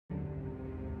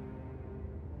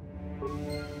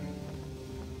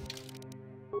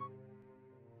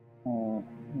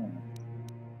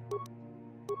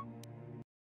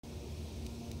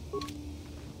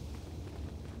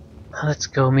Let's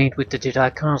go meet with the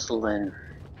Jedi Council then.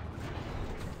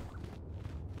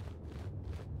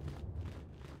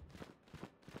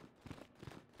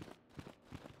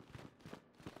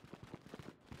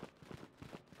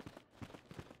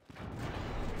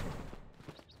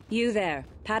 You there,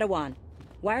 Padawan.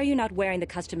 Why are you not wearing the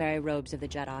customary robes of the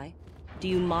Jedi? Do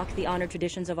you mock the honor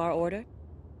traditions of our order?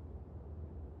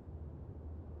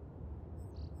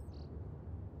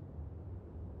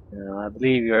 I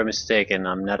believe you're mistaken.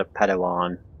 I'm not a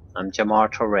Padawan. I'm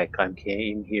Jamar Torek. I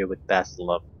came here with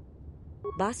Bastila.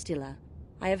 Bastila?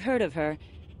 I have heard of her.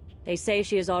 They say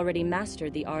she has already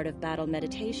mastered the art of battle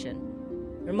meditation.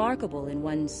 Remarkable in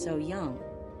one so young.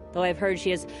 Though I've heard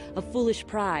she has a foolish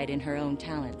pride in her own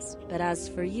talents. But as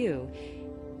for you,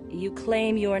 you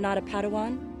claim you are not a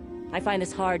Padawan? I find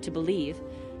this hard to believe.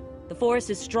 The Force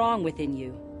is strong within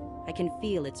you. I can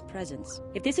feel its presence.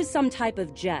 If this is some type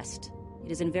of jest,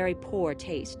 it is in very poor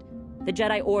taste. The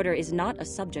Jedi Order is not a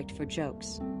subject for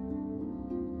jokes.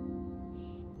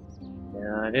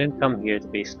 Yeah, I didn't come here to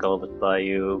be scolded by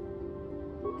you.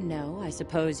 No, I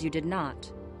suppose you did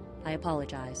not. I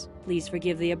apologize. Please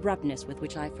forgive the abruptness with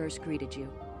which I first greeted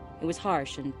you. It was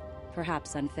harsh and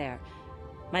perhaps unfair.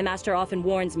 My master often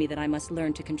warns me that I must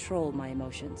learn to control my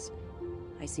emotions.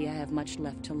 I see I have much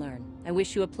left to learn. I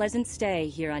wish you a pleasant stay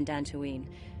here on Dantooine.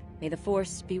 May the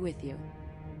Force be with you.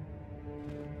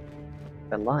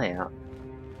 Elia.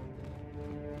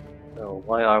 So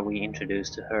why are we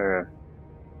introduced to her?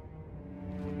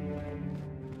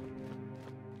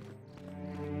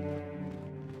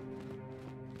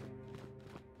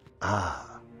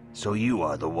 Ah, so you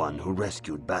are the one who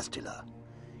rescued Bastila.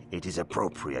 It is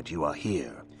appropriate you are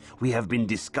here. We have been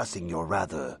discussing your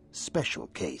rather special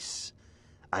case.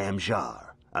 I am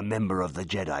Jar, a member of the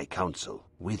Jedi Council.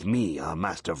 With me are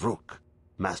Master Vrook,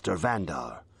 Master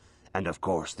Vandar, and of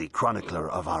course the chronicler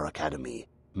of our academy,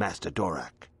 Master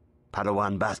Dorak.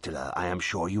 Padawan Bastila, I am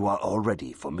sure you are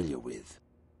already familiar with.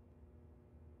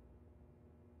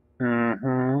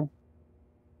 Mm-hmm.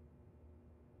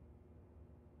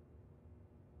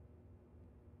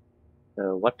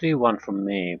 So what do you want from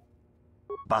me?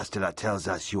 Bastila tells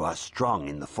us you are strong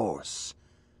in the Force.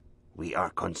 We are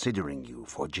considering you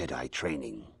for Jedi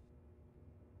training.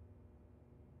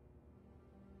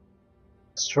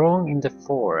 Strong in the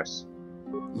Force.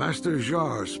 Master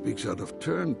Jar speaks out of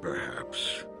turn,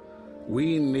 perhaps.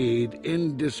 We need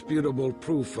indisputable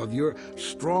proof of your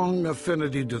strong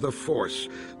affinity to the Force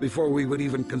before we would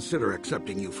even consider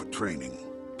accepting you for training.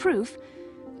 Proof?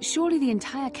 Surely the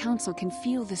entire Council can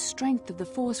feel the strength of the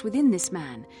Force within this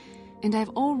man, and I've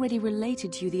already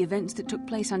related to you the events that took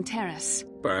place on Terrace.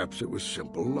 Perhaps it was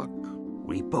simple luck.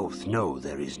 We both know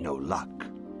there is no luck.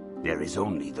 There is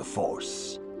only the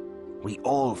Force. We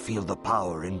all feel the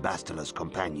power in Bastila's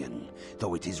companion,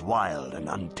 though it is wild and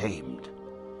untamed.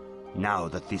 Now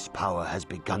that this power has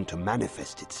begun to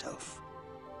manifest itself,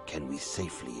 can we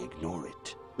safely ignore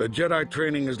it? The Jedi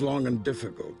training is long and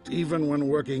difficult, even when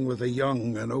working with a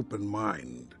young and open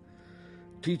mind.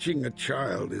 Teaching a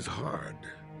child is hard.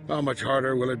 How much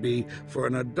harder will it be for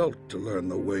an adult to learn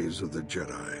the ways of the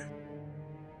Jedi?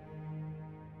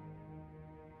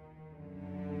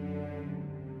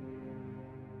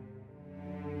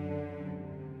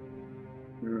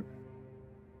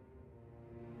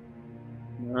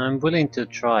 I'm willing to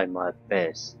try my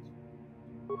best.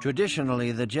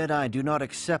 Traditionally, the Jedi do not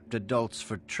accept adults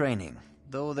for training,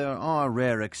 though there are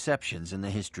rare exceptions in the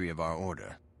history of our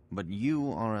order. But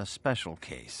you are a special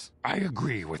case. I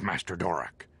agree with Master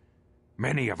Dorak.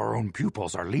 Many of our own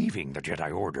pupils are leaving the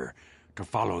Jedi Order to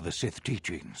follow the Sith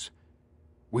teachings.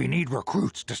 We need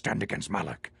recruits to stand against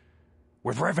Malak.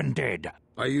 With Revan dead...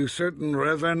 Are you certain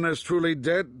Revan is truly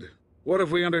dead? What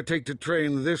if we undertake to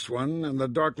train this one and the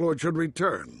Dark Lord should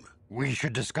return? We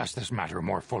should discuss this matter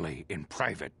more fully in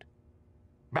private.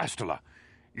 Bastila,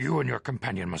 you and your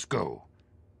companion must go.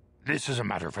 This is a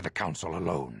matter for the Council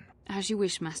alone. As you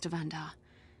wish, Master Vandar.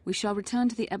 We shall return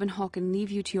to the Ebon Hawk and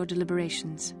leave you to your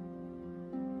deliberations.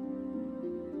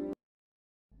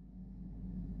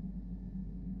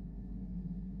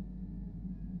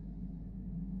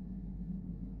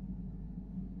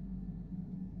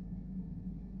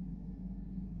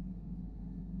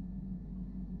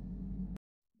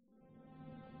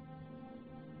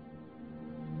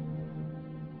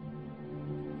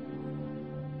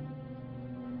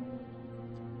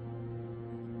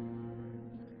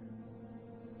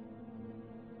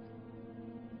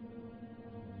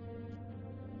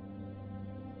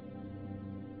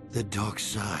 The dark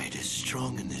side is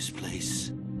strong in this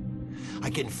place. I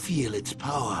can feel its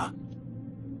power.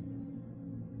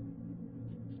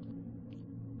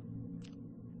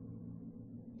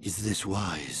 Is this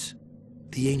wise?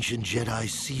 The ancient Jedi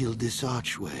sealed this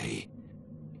archway.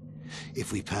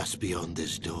 If we pass beyond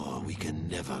this door, we can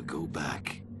never go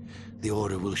back. The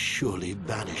Order will surely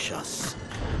banish us.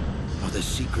 Are the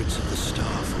secrets of the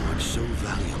Star Forge so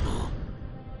valuable?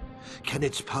 Can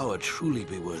its power truly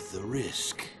be worth the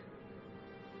risk?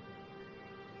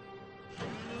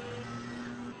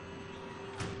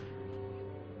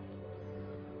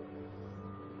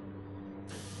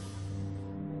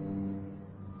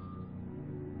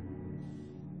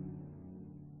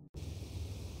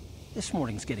 This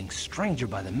morning's getting stranger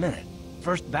by the minute.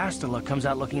 First Bastila comes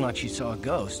out looking like she saw a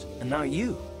ghost, and now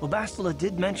you. Well, Bastila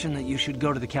did mention that you should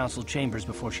go to the council chambers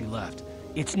before she left.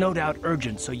 It's no doubt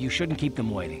urgent, so you shouldn't keep them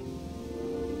waiting.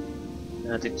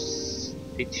 Did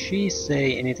she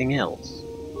say anything else?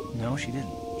 No, she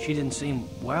didn't. She didn't seem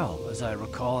well, as I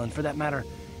recall, and for that matter,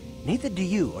 neither do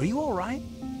you. Are you all right?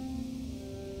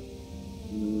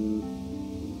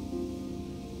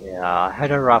 Yeah, I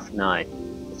had a rough night.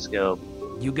 Let's go.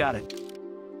 You got it.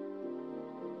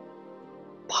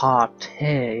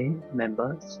 Party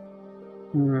members?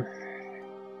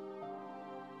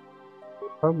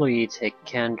 Probably take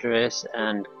Candrace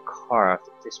and Karth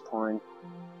at this point.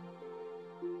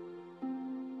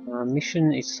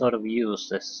 Mission is sort of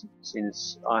useless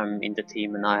since I'm in the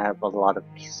team and I have a lot of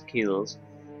skills.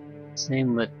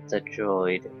 Same with the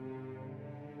droid.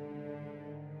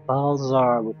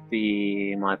 Balzar would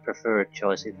be my preferred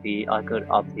choice if I could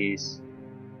up his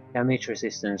damage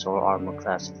resistance or armor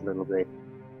class a little bit.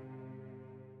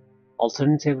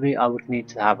 Alternatively, I would need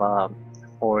to have a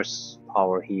force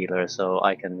power healer so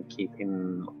I can keep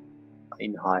him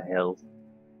in high health.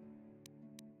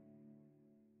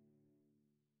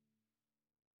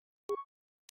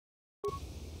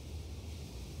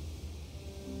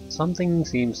 Something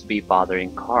seems to be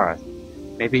bothering Karth.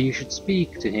 Maybe you should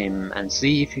speak to him and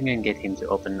see if you can get him to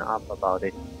open up about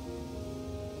it.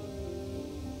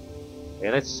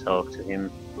 Okay, let's talk to him.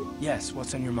 Yes,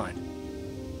 what's on your mind?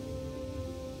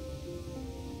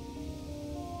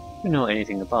 Do you know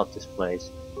anything about this place?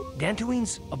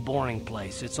 Dantooine's a boring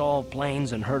place. It's all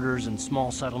plains and herders and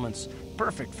small settlements.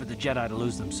 Perfect for the Jedi to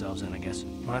lose themselves in, I guess.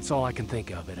 Well, that's all I can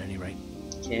think of, at any rate.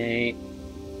 Okay.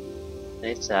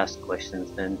 Let's ask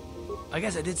questions then. I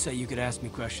guess I did say you could ask me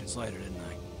questions later, didn't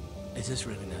I? Is this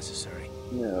really necessary?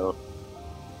 No.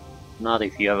 Not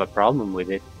if you have a problem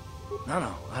with it.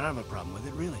 No, I don't have a problem with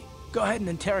it, really. Go ahead and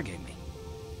interrogate me.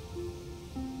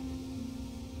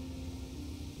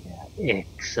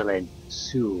 Excellent.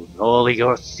 Soon, all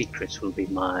your secrets will be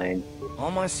mine.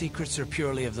 All my secrets are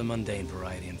purely of the mundane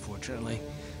variety, unfortunately.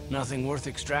 Nothing worth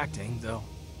extracting, though.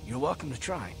 You're welcome to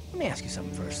try. Let me ask you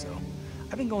something first, though.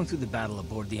 I've been going through the battle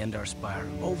aboard the Endar Spire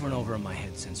over and over in my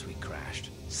head since we crashed.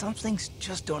 Some things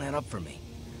just don't add up for me.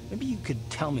 Maybe you could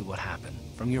tell me what happened,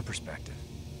 from your perspective.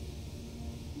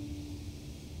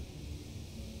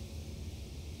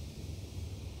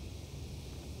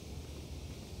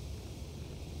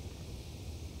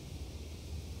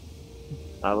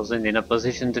 I wasn't in a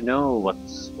position to know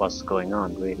what's going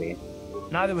on, really.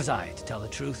 Neither was I, to tell the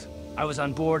truth. I was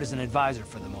on board as an advisor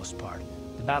for the most part.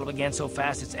 The battle began so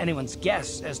fast it's anyone's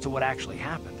guess as to what actually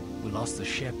happened. We lost the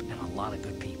ship and a lot of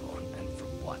good people, and for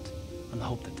what? On the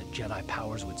hope that the Jedi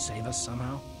powers would save us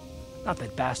somehow? Not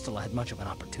that Bastila had much of an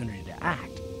opportunity to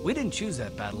act. We didn't choose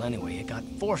that battle anyway, it got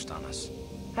forced on us.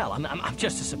 Hell, I'm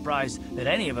just as surprised that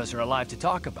any of us are alive to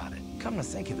talk about it. Come to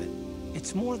think of it,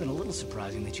 it's more than a little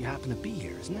surprising that you happen to be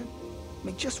here, isn't it? I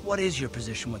mean, just what is your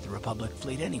position with the Republic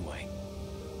fleet anyway?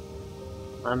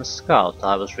 I'm a scout.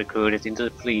 I was recruited into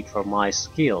the fleet for my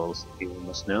skills, you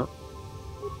must know.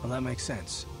 Well, that makes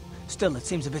sense. Still, it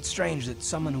seems a bit strange that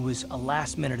someone who is a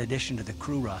last-minute addition to the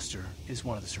crew roster is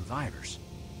one of the survivors.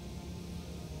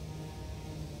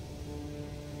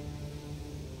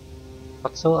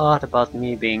 What's so odd about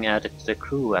me being added to the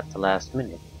crew at the last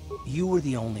minute? You were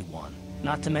the only one.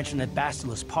 Not to mention that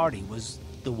Bastila's party was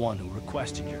the one who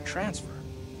requested your transfer.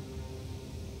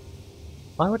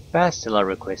 Why would Bastila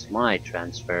request my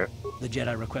transfer? The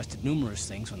Jedi requested numerous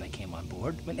things when they came on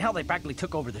board. I mean, hell, they practically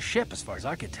took over the ship, as far as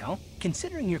I could tell.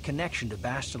 Considering your connection to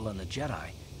Bastila and the Jedi,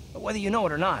 whether you know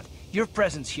it or not, your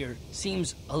presence here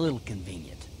seems a little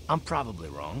convenient. I'm probably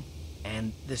wrong,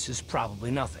 and this is probably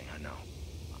nothing, I know.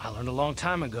 I learned a long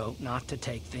time ago not to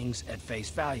take things at face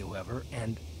value, however,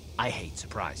 and I hate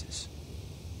surprises.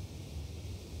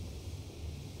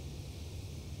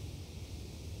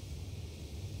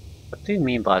 What do you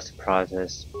mean by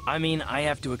surprises? I mean, I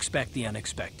have to expect the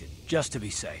unexpected, just to be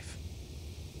safe.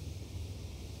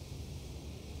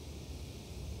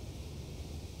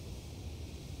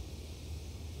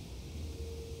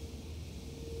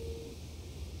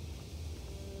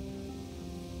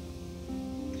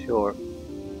 Sure.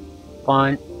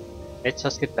 Fine. Let's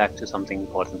just get back to something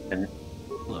important then.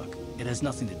 Look, it has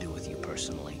nothing to do with you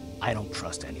personally. I don't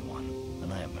trust anyone,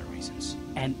 and I have my reasons.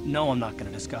 And no, I'm not going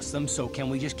to discuss them, so can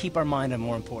we just keep our mind on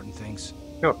more important things?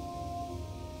 Sure.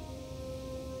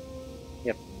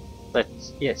 Yep.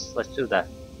 Let's do that.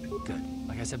 Good.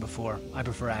 Like I said before, I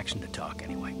prefer action to talk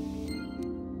anyway.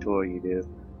 Sure you do.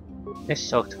 Let's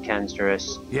talk to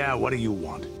Cancerous. Yeah, what do you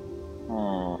want?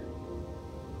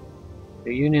 Do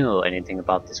you know anything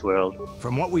about this world?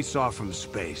 From what we saw from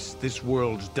space, this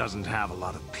world doesn't have a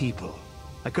lot of people.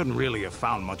 I couldn't really have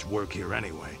found much work here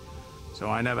anyway,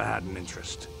 so I never had an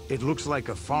interest. It looks like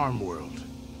a farm world.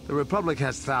 The Republic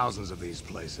has thousands of these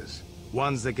places.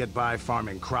 Ones that get by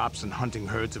farming crops and hunting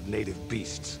herds of native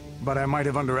beasts. But I might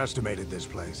have underestimated this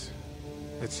place.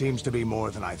 It seems to be more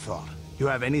than I thought. You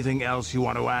have anything else you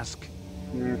want to ask?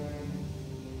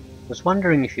 Was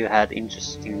wondering if you had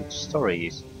interesting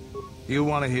stories. You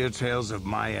want to hear tales of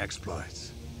my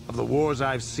exploits? Of the wars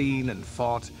I've seen and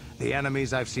fought? The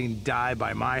enemies I've seen die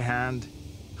by my hand?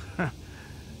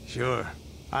 Sure,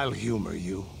 I'll humor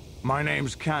you. My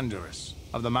name's Canderous,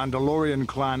 of the Mandalorian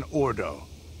clan Ordo.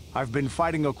 I've been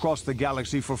fighting across the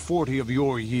galaxy for 40 of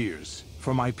your years.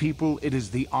 For my people, it is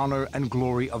the honor and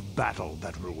glory of battle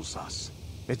that rules us.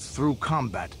 It's through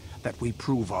combat that we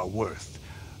prove our worth,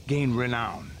 gain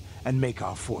renown, and make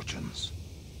our fortunes.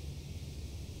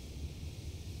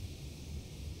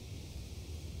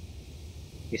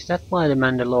 Is that why the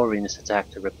Mandalorians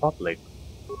attacked the Republic?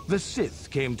 The Sith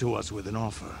came to us with an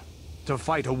offer. To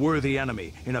fight a worthy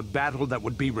enemy in a battle that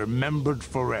would be remembered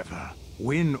forever.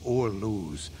 Win or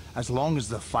lose, as long as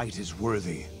the fight is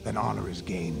worthy, then honor is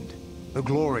gained. The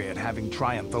glory at having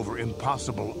triumphed over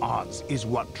impossible odds is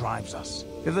what drives us.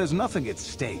 If there's nothing at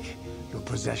stake, your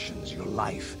possessions, your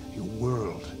life, your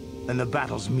world, then the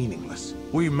battle's meaningless.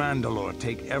 We Mandalore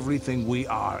take everything we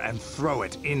are and throw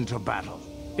it into battle.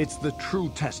 It's the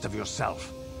true test of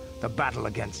yourself. The battle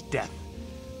against death.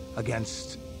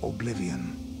 Against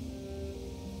oblivion.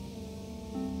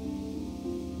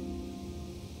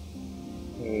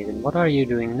 Hey, then what are you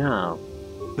doing now?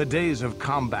 The days of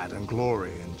combat and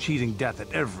glory and cheating death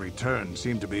at every turn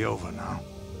seem to be over now.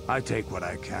 I take what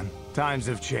I can. Times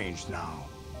have changed now.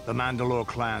 The Mandalore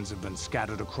clans have been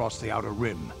scattered across the Outer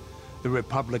Rim. The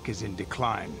Republic is in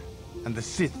decline, and the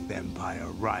Sith Empire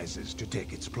rises to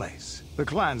take its place. The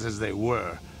clans as they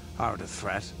were aren't a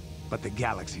threat, but the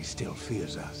galaxy still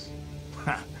fears us.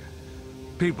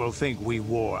 People think we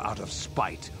war out of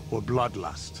spite or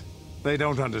bloodlust. They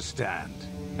don't understand,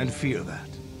 and fear that.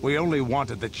 We only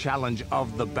wanted the challenge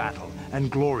of the battle,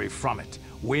 and glory from it,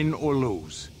 win or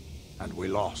lose. And we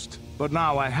lost. But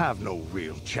now I have no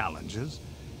real challenges.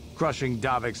 Crushing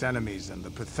Davik's enemies and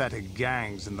the pathetic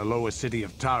gangs in the lower city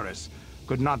of Taris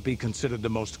could not be considered the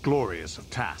most glorious of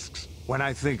tasks. When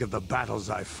I think of the battles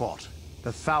I've fought,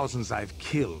 the thousands I've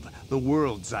killed, the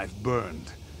worlds I've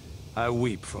burned, I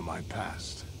weep for my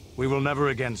past. We will never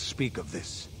again speak of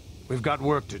this. We've got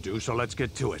work to do, so let's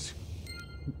get to it.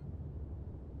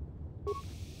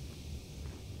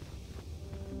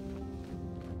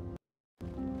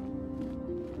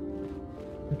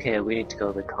 Okay, we need to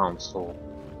go to the council.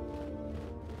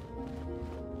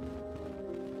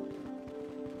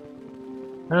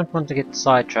 I don't want to get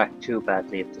sidetracked too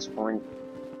badly at this point.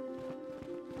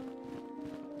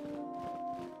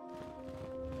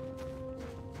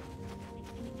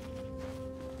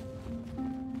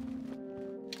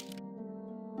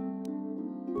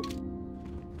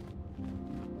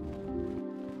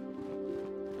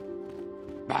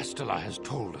 Bastila has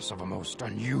told us of a most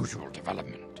unusual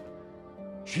development.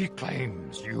 She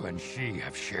claims you and she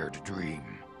have shared a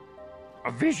dream.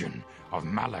 A vision of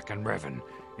Malak and Revan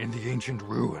in the ancient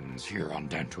ruins here on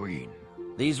Dantooine.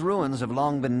 These ruins have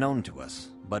long been known to us,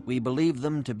 but we believe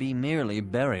them to be merely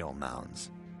burial mounds.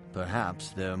 Perhaps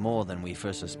they're more than we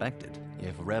first suspected,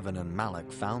 if Revan and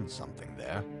Malak found something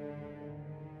there.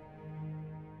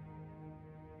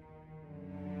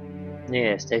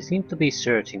 Yes, they seem to be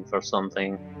searching for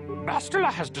something.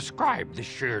 Bastila has described this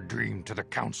shared dream to the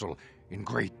Council in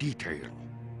great detail.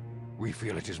 We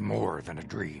feel it is more than a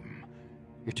dream.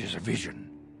 It is a vision.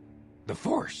 The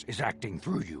Force is acting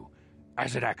through you,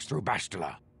 as it acts through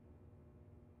Bastila.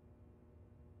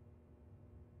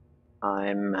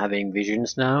 I'm having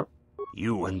visions now.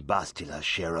 You and Bastila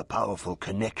share a powerful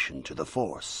connection to the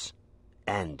Force,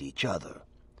 and each other.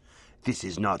 This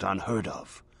is not unheard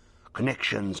of.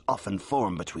 Connections often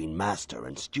form between master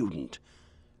and student,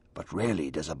 but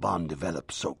rarely does a bond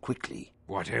develop so quickly.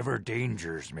 Whatever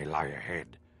dangers may lie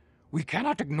ahead, we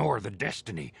cannot ignore the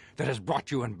destiny that has brought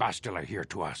you and Bastila here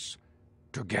to us.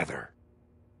 Together.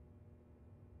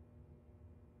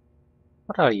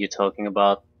 What are you talking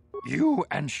about? You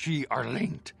and she are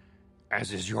linked,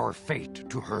 as is your fate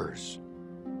to hers.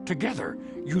 Together,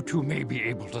 you two may be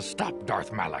able to stop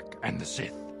Darth Malak and the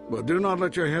Sith. But do not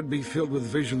let your head be filled with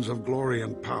visions of glory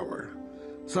and power.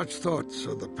 Such thoughts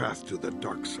are the path to the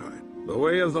dark side. The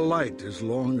way of the light is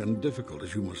long and difficult,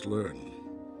 as you must learn.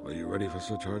 Are you ready for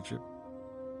such hardship?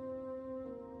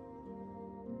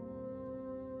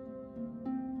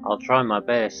 I'll try my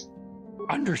best.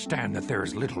 Understand that there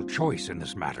is little choice in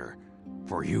this matter,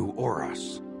 for you or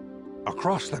us.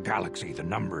 Across the galaxy, the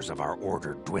numbers of our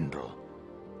order dwindle.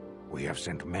 We have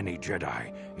sent many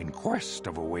Jedi in quest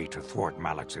of a way to thwart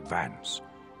Malak's advance.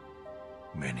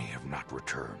 Many have not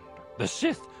returned. The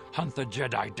Sith hunt the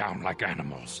Jedi down like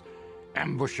animals,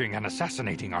 ambushing and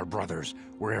assassinating our brothers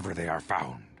wherever they are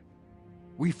found.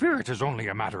 We fear it is only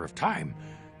a matter of time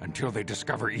until they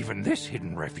discover even this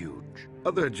hidden refuge.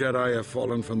 Other Jedi have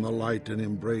fallen from the light and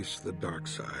embraced the dark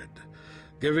side,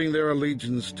 giving their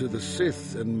allegiance to the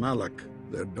Sith and Malak,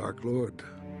 their Dark Lord.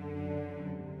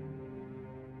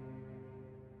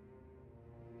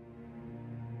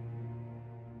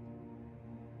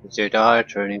 The Jedi are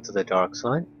turning to the dark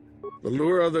side? The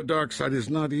lure of the dark side is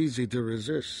not easy to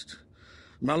resist.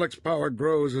 Malak's power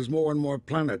grows as more and more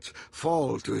planets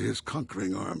fall to his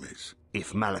conquering armies.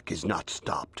 If Malak is not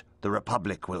stopped, the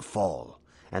Republic will fall,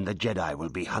 and the Jedi will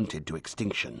be hunted to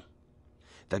extinction.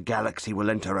 The galaxy will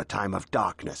enter a time of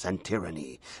darkness and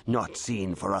tyranny, not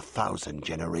seen for 1,000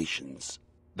 generations.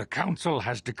 The Council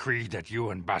has decreed that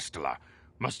you and Bastila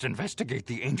must investigate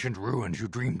the ancient ruins you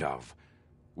dreamed of,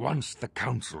 once the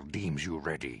Council deems you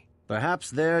ready.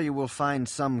 Perhaps there you will find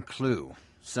some clue,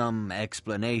 some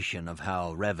explanation of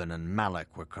how Revan and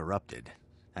Malak were corrupted.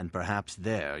 And perhaps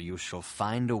there you shall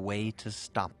find a way to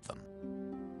stop them.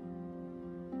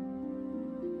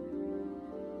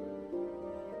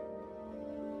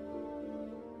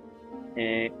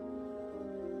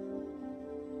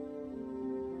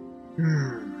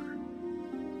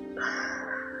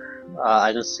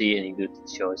 I don't see any good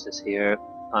choices here.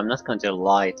 I'm not going to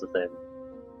lie to them.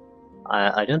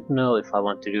 I don't know if I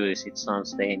want to do this, it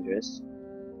sounds dangerous.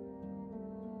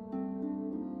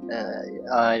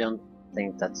 I don't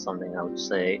think that's something I would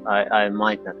say. I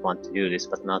might not want to do this,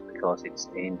 but not because it's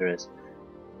dangerous.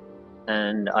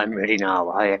 And I'm ready now,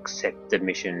 I accept the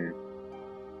mission.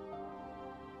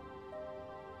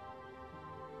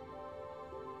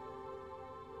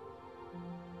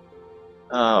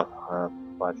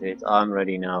 Budget, I'm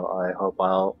ready now. I hope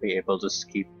I'll be able to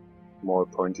skip more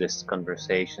pointless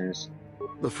conversations.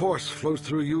 The Force flows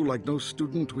through you like no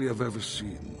student we have ever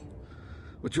seen.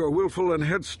 But you're willful and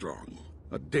headstrong,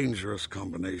 a dangerous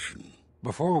combination.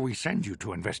 Before we send you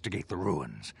to investigate the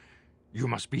ruins, you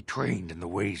must be trained in the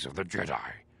ways of the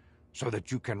Jedi, so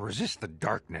that you can resist the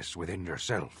darkness within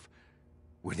yourself,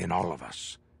 within all of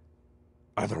us.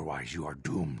 Otherwise, you are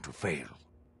doomed to fail.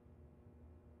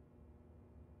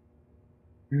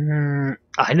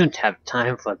 I don't have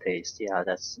time for this. Yeah,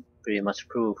 that's pretty much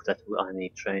proof that I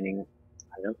need training.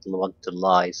 I don't want to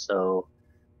lie, so...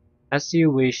 As you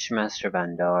wish, Master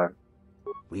Vandar.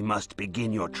 We must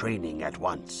begin your training at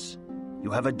once. You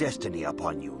have a destiny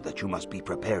upon you that you must be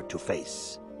prepared to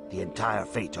face. The entire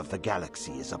fate of the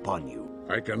galaxy is upon you.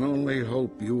 I can only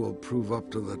hope you will prove up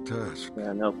to the task.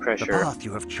 Yeah, no pressure. The path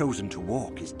you have chosen to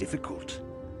walk is difficult.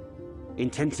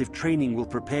 Intensive training will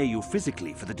prepare you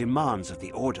physically for the demands of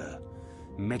the Order.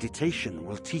 Meditation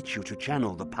will teach you to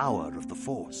channel the power of the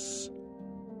Force.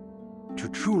 To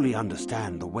truly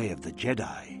understand the way of the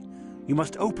Jedi, you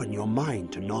must open your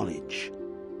mind to knowledge.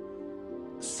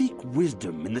 Seek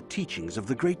wisdom in the teachings of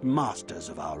the great masters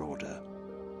of our Order.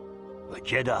 The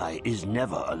Jedi is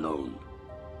never alone.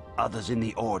 Others in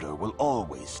the Order will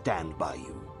always stand by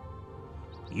you.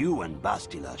 You and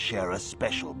Bastila share a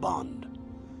special bond.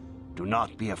 Do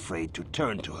not be afraid to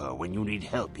turn to her when you need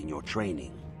help in your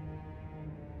training.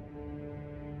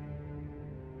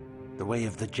 The way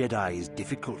of the Jedi is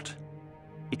difficult.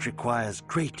 It requires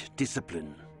great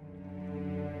discipline.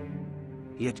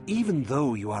 Yet even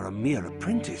though you are a mere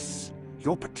apprentice,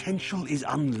 your potential is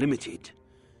unlimited,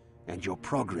 and your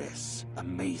progress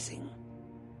amazing.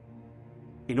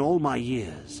 In all my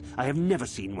years, I have never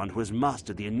seen one who has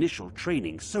mastered the initial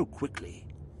training so quickly.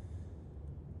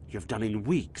 You have done in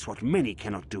weeks what many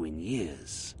cannot do in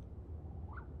years.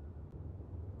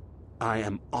 I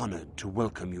am honored to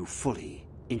welcome you fully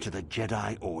into the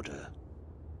Jedi Order.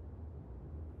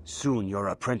 Soon your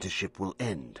apprenticeship will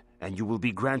end, and you will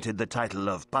be granted the title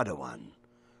of Padawan,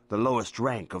 the lowest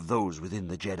rank of those within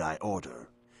the Jedi Order.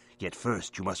 Yet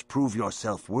first you must prove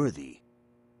yourself worthy.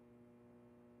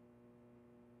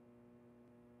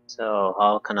 So,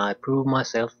 how can I prove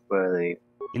myself worthy?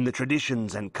 In the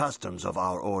traditions and customs of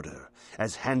our order,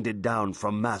 as handed down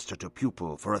from master to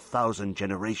pupil for 1,000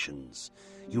 generations,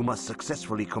 you must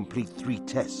successfully complete 3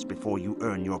 tests before you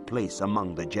earn your place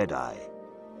among the Jedi.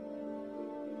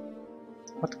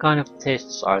 What kind of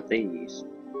tests are these?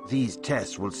 These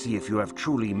tests will see if you have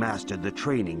truly mastered the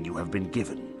training you have been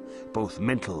given, both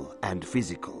mental and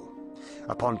physical.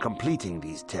 Upon completing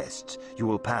these tests, you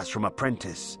will pass from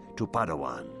apprentice to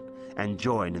Padawan, and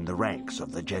join in the ranks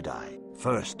of the Jedi.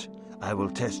 First, I will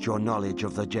test your knowledge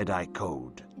of the Jedi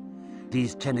Code.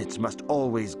 These tenets must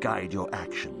always guide your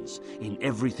actions. In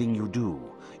everything you do,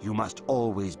 you must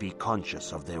always be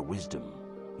conscious of their wisdom.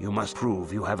 You must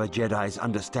prove you have a Jedi's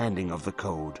understanding of the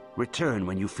Code. Return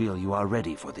when you feel you are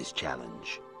ready for this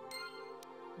challenge.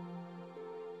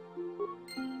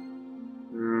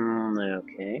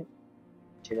 Okay.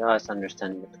 Jedi's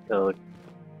understanding of the Code.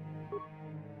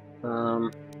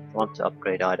 Want to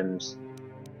upgrade items.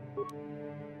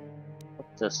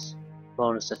 What does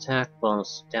bonus attack,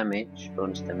 bonus damage,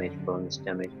 bonus damage, bonus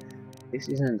damage. This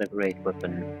isn't a great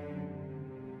weapon.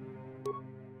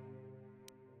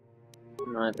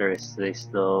 Neither is this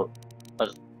though,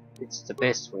 but it's the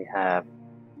best we have.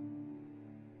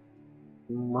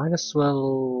 Might as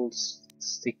well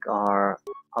stick our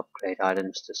upgrade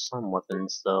items to some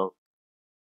weapons though.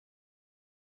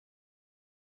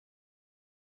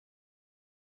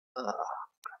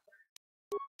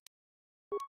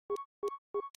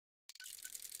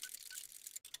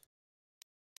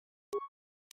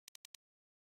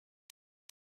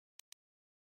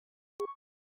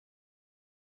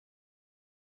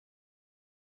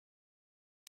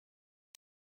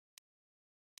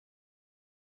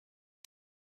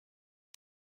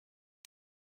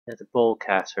 Yeah, the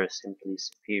bowcaster is simply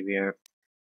superior.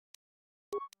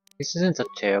 This isn't a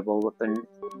terrible weapon,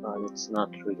 but it's not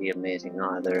really amazing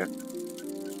either.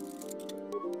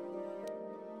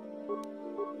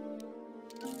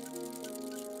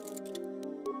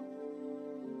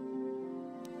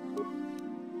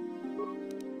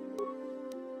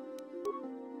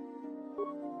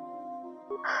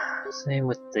 Same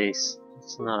with this,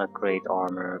 it's not a great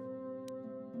armor.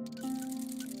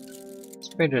 It's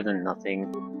better than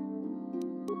nothing.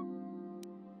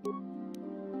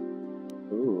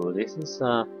 Ooh, this is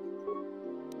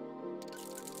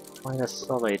quite a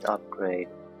solid upgrade.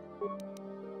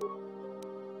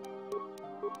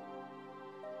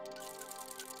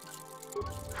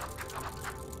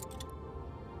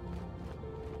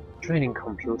 Training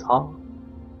compute hall.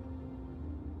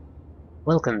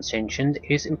 Welcome, Sentient.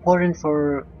 It is important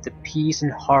for the peace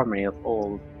and harmony of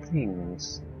all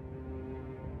things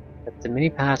that the many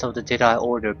paths of the Jedi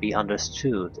Order be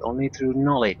understood. Only through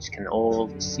knowledge can all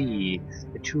see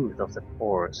the truth of the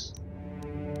Force.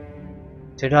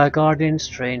 Jedi Guardians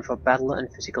train for battle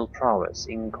and physical prowess.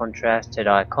 In contrast,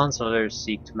 Jedi Counselors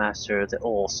seek to master the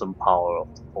awesome power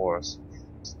of the Force.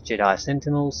 Jedi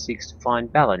Sentinel seeks to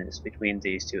find balance between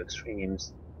these two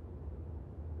extremes.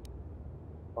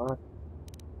 What?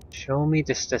 Show me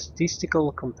the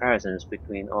statistical comparisons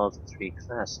between all the 3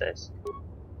 classes.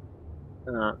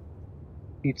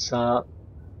 It's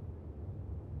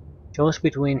shows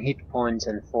between hit points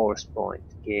and force point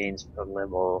gains per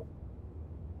level.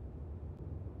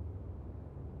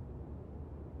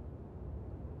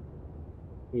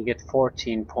 You get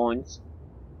 14 points.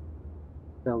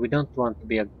 So we don't want to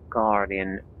be a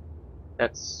guardian.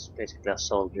 That's basically a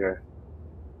soldier.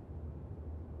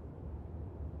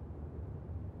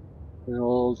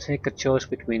 We'll take a choice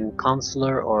between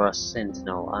counselor or a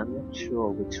sentinel. I'm not sure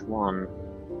which one.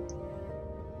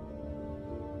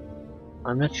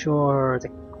 I'm not sure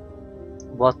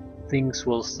what things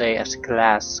will say as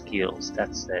class skills.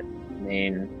 That's the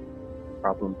main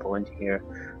problem point here.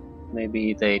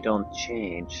 Maybe they don't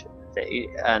change.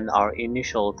 And our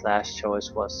initial class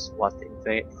choice was what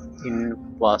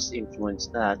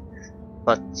influenced that.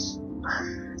 But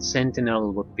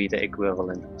sentinel would be the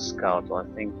equivalent of scout, I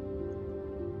think.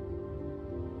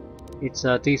 It's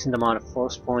a decent amount of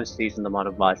force points, decent amount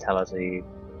of vitality.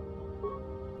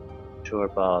 Sure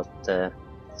about the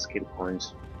skill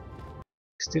points.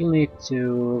 Still need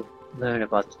to learn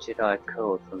about the Jedi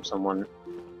Code from someone.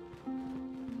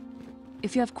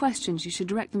 If you have questions, you should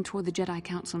direct them toward the Jedi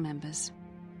Council members.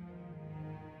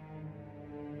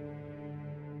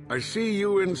 I see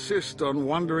you insist on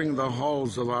wandering the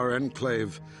halls of our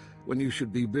enclave when you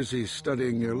should be busy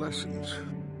studying your lessons.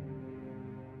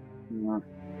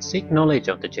 Seek knowledge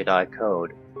of the Jedi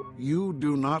Code. You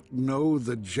do not know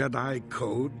the Jedi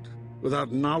Code?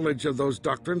 Without knowledge of those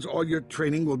doctrines, all your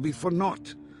training will be for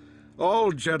naught.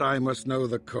 All Jedi must know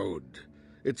the Code.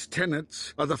 Its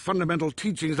tenets are the fundamental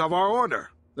teachings of our order.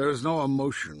 There is no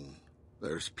emotion.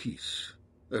 There's peace.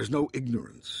 There's no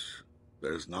ignorance.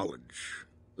 There's knowledge.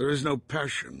 There is no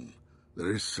passion.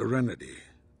 There is serenity.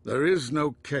 There is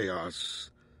no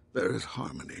chaos. There is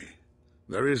harmony.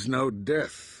 There is no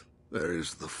death. There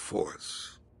is the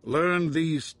Force. Learn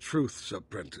these truths,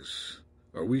 apprentice,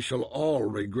 or we shall all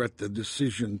regret the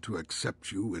decision to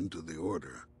accept you into the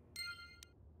Order.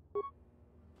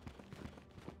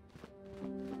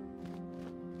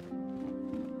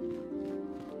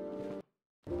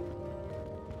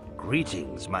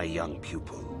 Greetings, my young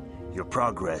pupil. Your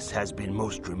progress has been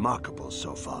most remarkable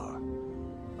so far.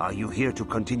 Are you here to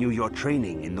continue your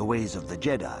training in the ways of the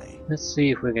Jedi? Let's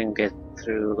see if we can get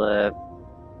through the...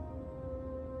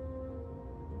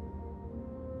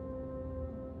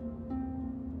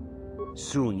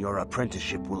 Soon your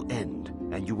apprenticeship will end,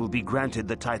 and you will be granted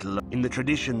the title in the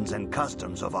traditions and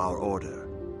customs of our order.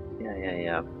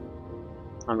 Yeah.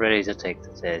 I'm ready to take the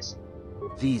test.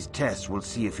 These tests will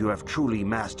see if you have truly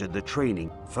mastered the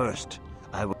training. First,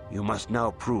 you must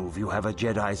now prove you have a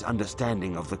Jedi's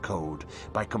understanding of the Code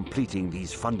by completing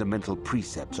these fundamental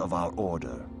precepts of our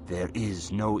order. There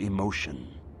is no emotion.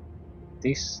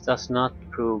 This does not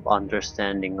prove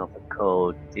understanding of the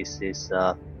Code. This is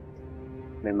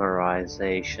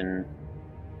memorization.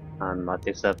 I'm not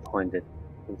disappointed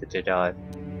with the Jedi.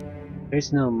 There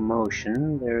is no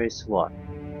emotion. There is what?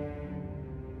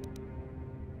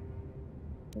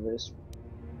 There is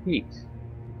peace.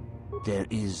 There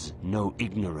is no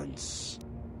ignorance.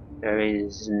 There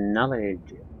is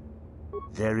knowledge.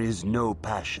 There is no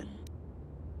passion.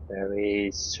 There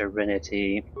is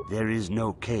serenity. There is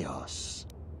no chaos.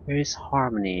 There is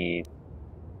harmony.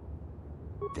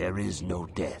 There is no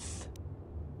death.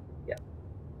 Yeah.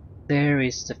 There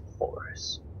is the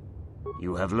Force.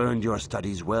 You have learned your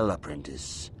studies well,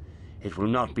 apprentice. It will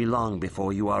not be long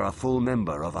before you are a full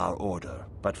member of our order.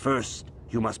 But first,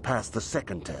 you must pass the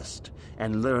second test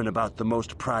and learn about the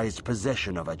most prized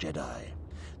possession of a Jedi,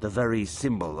 the very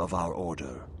symbol of our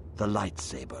order, the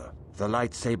lightsaber. The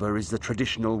lightsaber is the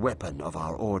traditional weapon of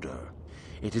our order.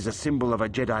 It is a symbol of a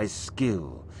Jedi's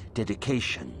skill,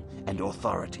 dedication, and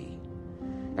authority.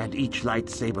 And each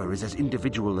lightsaber is as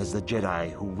individual as the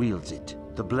Jedi who wields it.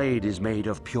 The blade is made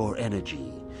of pure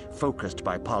energy, focused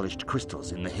by polished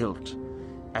crystals in the hilt.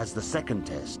 As the second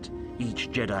test,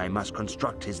 each Jedi must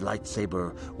construct his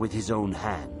lightsaber with his own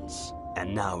hands.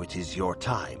 And now it is your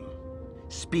time.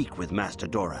 Speak with Master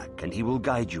Dorak, and he will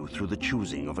guide you through the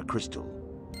choosing of a crystal.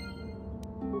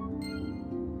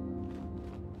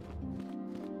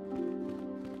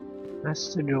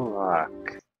 Master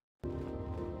Dorak.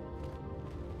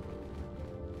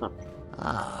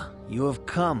 Ah, you have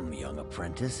come, young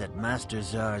apprentice, at Master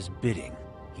Zar's bidding.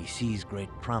 He sees great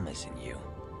promise in you,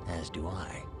 as do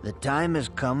I. The time has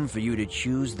come for you to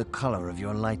choose the color of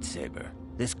your lightsaber.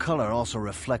 This color also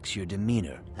reflects your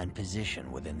demeanor and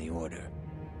position within the Order.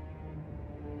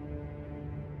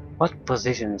 What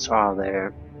positions are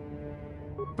there?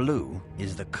 Blue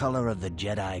is the color of the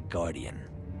Jedi Guardian.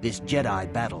 This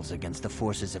Jedi battles against the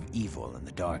forces of evil and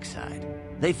the dark side.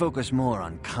 They focus more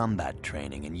on combat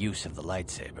training and use of the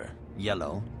lightsaber.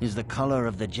 Yellow is the color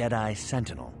of the Jedi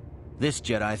Sentinel. This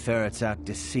Jedi ferrets out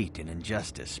deceit and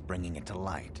injustice, bringing it to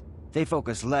light. They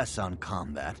focus less on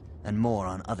combat and more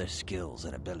on other skills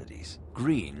and abilities.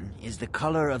 Green is the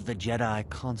color of the Jedi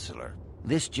Consular.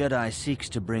 This Jedi seeks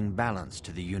to bring balance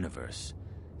to the universe.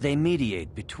 They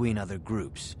mediate between other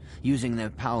groups, using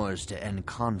their powers to end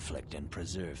conflict and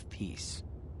preserve peace.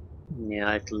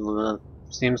 Yeah, it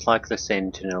seems like the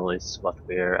Sentinel is what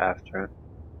we're after.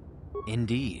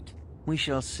 Indeed. We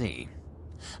shall see.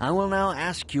 I will now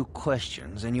ask you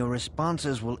questions, and your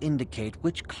responses will indicate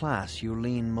which class you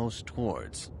lean most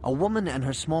towards. A woman and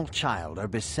her small child are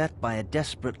beset by a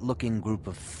desperate-looking group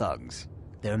of thugs.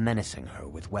 They're menacing her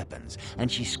with weapons,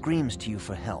 and she screams to you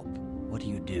for help. What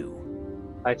do?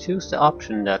 I choose the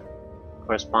option that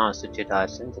corresponds to Jedi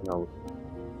Sentinel.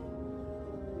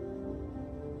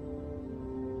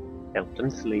 Help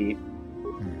them flee.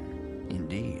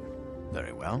 Indeed.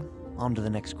 Very well. On to the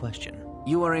next question.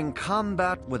 You are in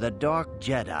combat with a dark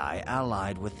Jedi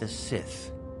allied with the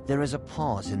Sith. There is a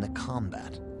pause in the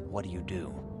combat. What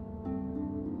do?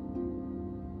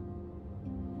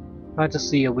 Try to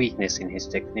see a weakness in his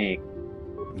technique.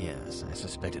 Yes, I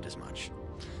suspected as much.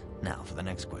 Now for the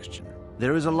next question.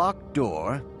 There is a locked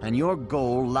door, and your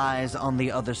goal lies on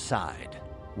the other side.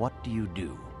 What do you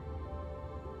do?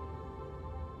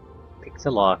 Pick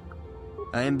the lock.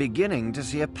 I am beginning to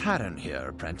see a pattern here,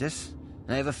 apprentice.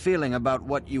 I have a feeling about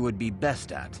what you would be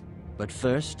best at. But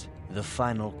first, the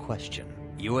final question.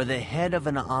 You are the head of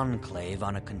an enclave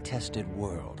on a contested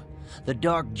world. The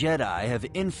Dark Jedi have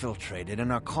infiltrated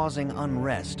and are causing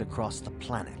unrest across the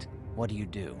planet. What do you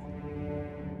do?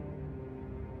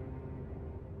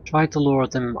 Try to lure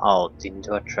them out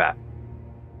into a trap.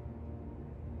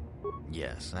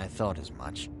 Yes, I thought as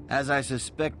much. As I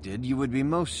suspected, you would be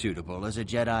most suitable as a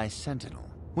Jedi Sentinel.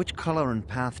 Which color and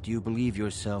path do you believe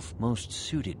yourself most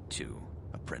suited to,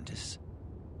 apprentice?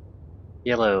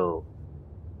 Yellow.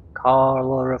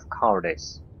 Color of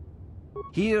cowardice.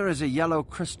 Here is a yellow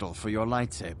crystal for your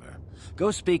lightsaber.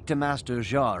 Go speak to Master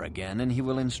Jar again, and he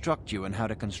will instruct you in how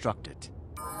to construct it.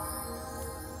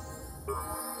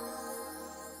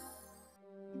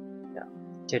 Yeah.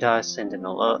 Jedi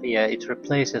Sentinel. Yeah, it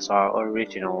replaces our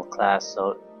original class,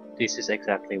 so this is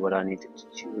exactly what I needed to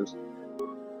choose.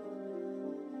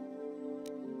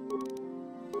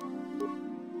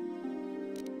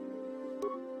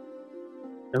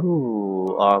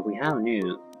 Ooh, we have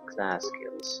new class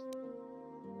skills.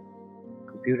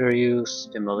 Computer use,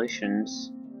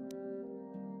 demolitions,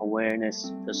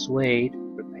 awareness, persuade,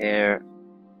 repair.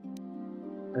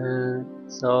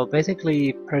 So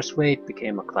basically, persuade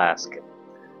became a class skill.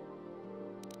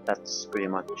 That's pretty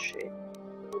much it.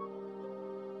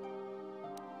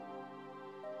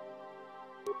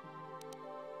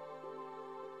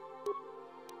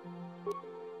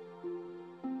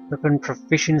 Weapon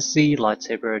proficiency,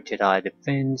 lightsaber, Jedi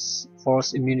defense,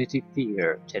 force immunity,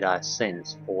 fear, Jedi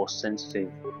sense, force sensitive.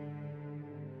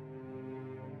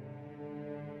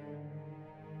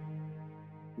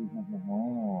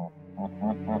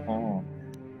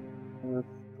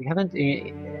 We haven't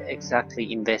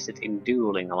exactly invested in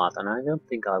dueling a lot, and I don't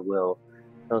think I will,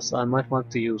 because I might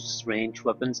want to use ranged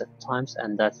weapons at times,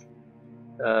 and that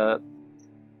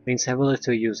means heavily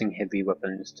to using heavy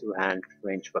weapons, two-hand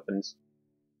ranged weapons.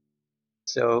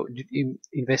 So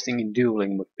investing in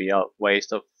dueling would be a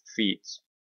waste of feats.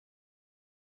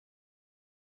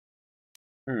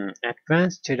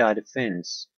 Advanced Jedi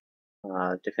defense.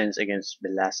 Defense against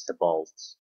blaster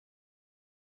bolts.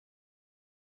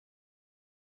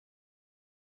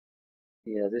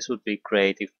 Yeah, this would be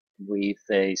great if we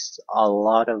faced a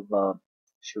lot of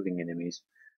shooting enemies.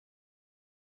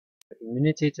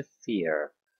 Immunity to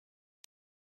fear.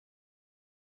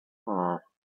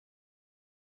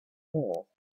 Oh.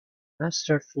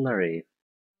 Master Flurry.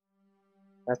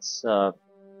 That's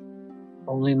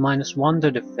only -1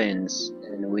 to defense,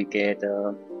 and we get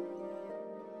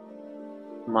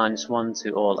 -1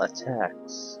 to all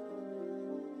attacks.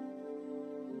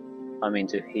 I mean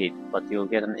to hit, but you'll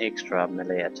get an extra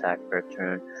melee attack per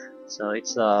turn. So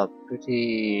it's a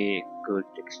pretty good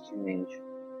exchange.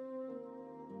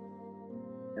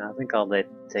 Yeah, I think I'll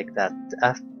take that.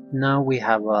 Now we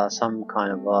have some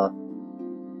kind of a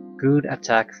good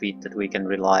attack feat that we can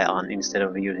rely on instead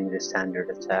of using the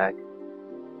standard attack.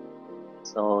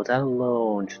 So that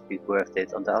alone should be worth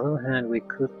it. On the other hand, we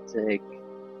could take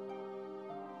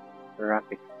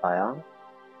Rapid Fire.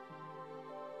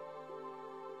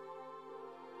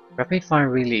 Rapid Fire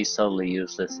really is totally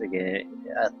useless again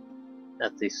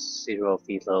at this 0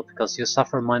 feet low, because you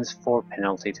suffer -4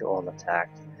 penalty to all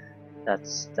attacks.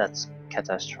 That's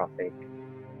catastrophic.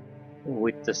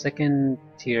 With the second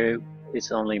tier,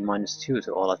 it's only -2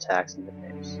 to all attacks and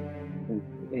defense.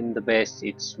 In the base,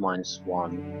 it's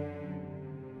 -1.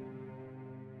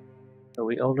 So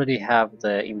we already have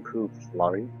the improved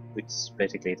Flurry, which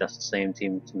basically does the same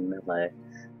thing to melee.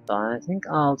 So I think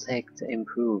I'll take the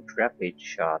improved Rapid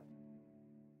Shot.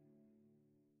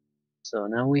 So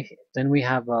now we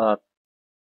have a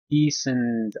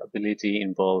decent ability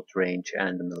in both range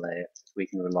and melee that we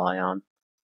can rely on.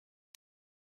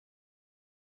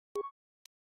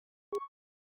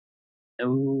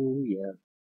 Oh yeah,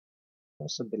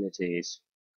 possibilities.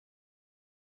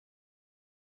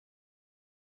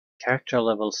 Character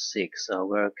level 6, so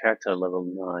we're character level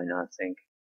 9, I think.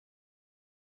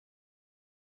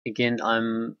 Again, I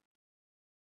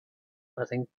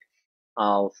think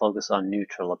I'll focus on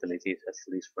neutral abilities, at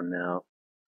least for now.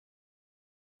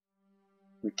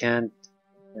 We can't.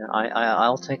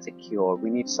 I'll take the cure. We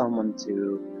need someone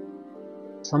to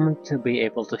be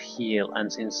able to heal,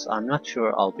 and since I'm not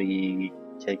sure I'll be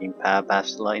taking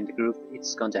Bastila in the group,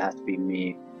 it's going to have to be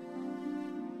me.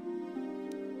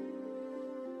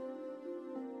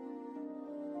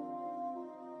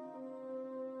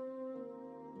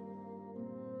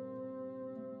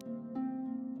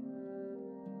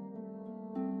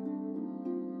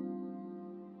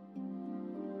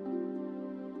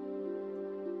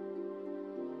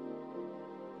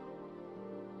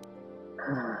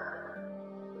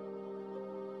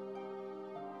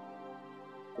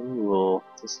 Ooh,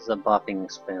 this is a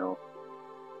buffing spell.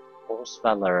 Force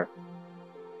Valor.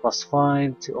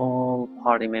 +5 to all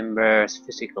party members'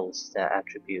 physical stat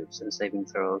attributes and saving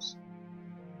throws.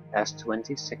 Lasts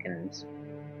 20 seconds.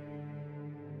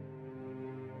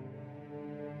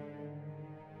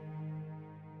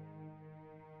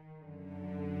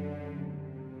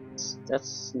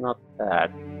 That's not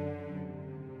bad.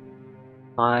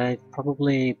 I'd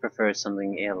probably prefer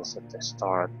something else at the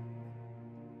start.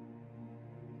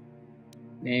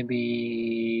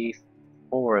 Maybe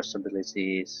force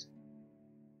abilities.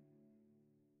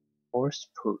 Force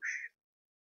push.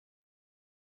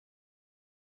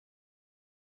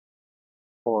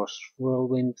 Force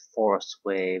whirlwind, force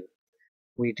wave.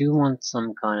 We do want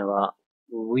some kind of a...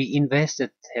 We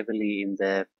invested heavily in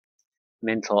the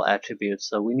mental attributes,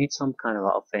 so we need some kind of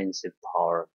offensive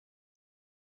power.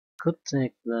 Could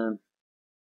take the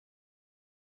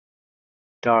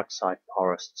dark side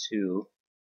powers too.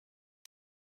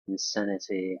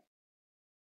 Insanity.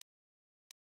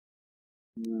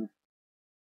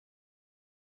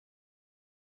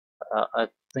 I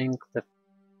think that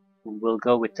we'll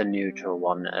go with the neutral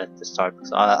one at the start,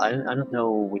 because I don't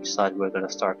know which side we're gonna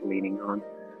start leaning on.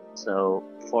 So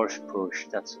force push,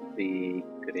 that would be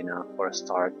good enough for a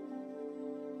start.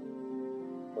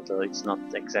 Although it's not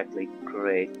exactly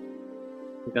great.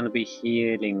 We're gonna be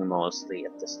healing mostly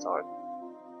at the start.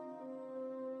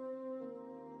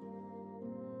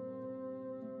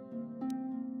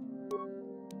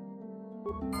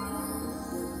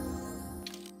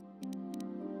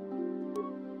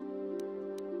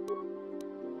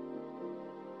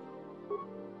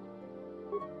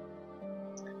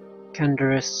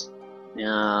 Canderous,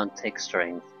 take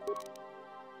strength.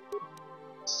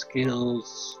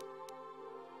 Skills.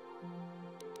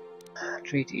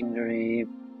 Treat injury.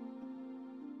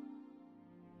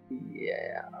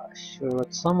 Yeah, sure,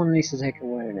 but someone needs to take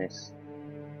awareness.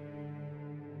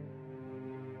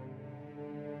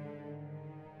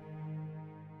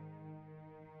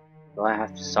 Do I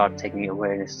have to start taking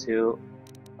awareness too?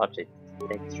 Budget,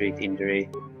 take treat injury.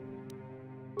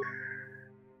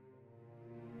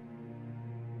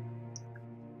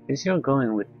 Since you're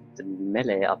going with the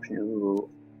melee option, ooh,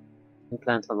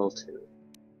 implant level 2.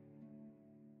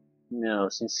 No,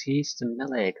 since he's the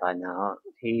melee guy now,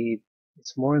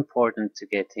 it's more important to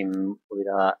get him with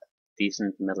a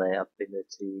decent melee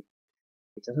ability.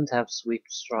 He doesn't have sweep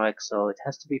strike, so it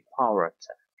has to be power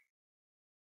attack.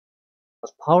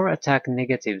 But power attack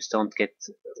negatives don't get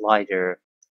lighter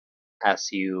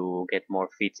as you get more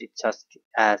feats, it just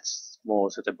adds more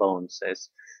to the bonuses.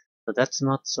 So that's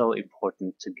not so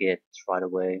important to get right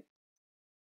away.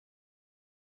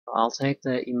 I'll take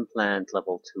the implant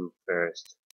level 2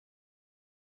 first.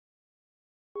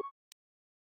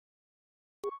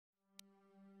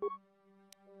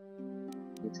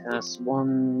 It has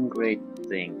one great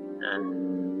thing,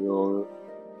 and will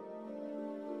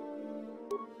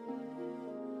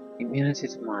immunity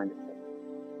to mind effect.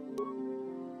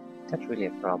 That's really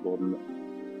a problem.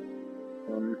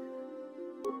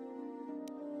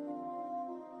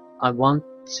 I want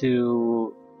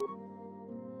to...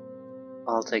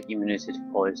 I'll take immunity to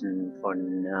poison for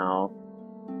now.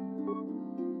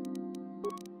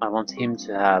 I want him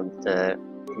to have the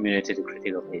immunity to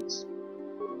critical hits.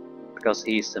 Because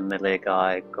he's the melee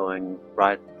guy going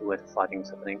right where the fighting's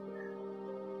happening.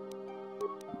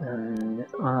 And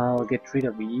I'll get rid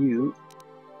of you,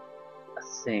 I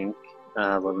think.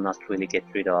 Well, not really get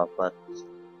rid of, but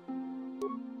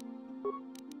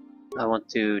I want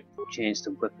to change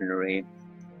the weaponry.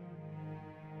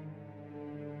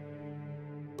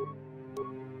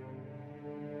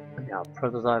 Yeah,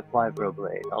 prototype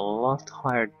vibroblade, a lot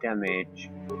higher damage.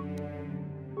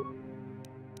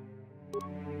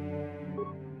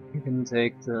 You can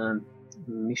take the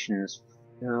missions.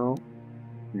 No.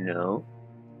 No.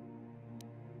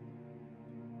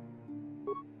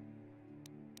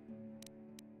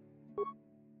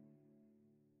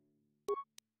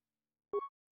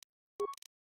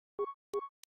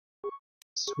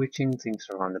 Switching things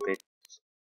around a bit.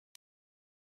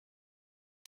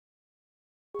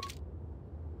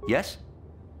 Yes?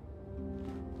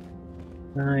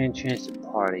 I changed the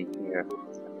party here.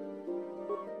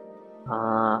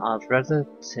 I'd rather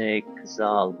take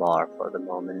Zalbar for the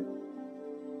moment.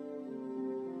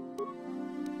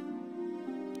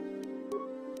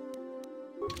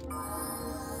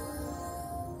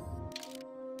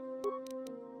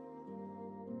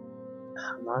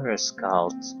 Another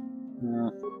scout.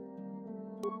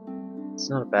 It's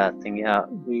not a bad thing, yeah.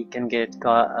 We can get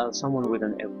someone with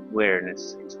an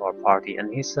awareness into our party,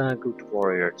 and he's a good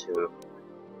warrior too.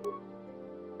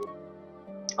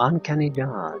 Uncanny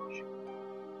dodge.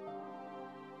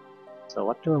 So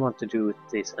what do I want to do with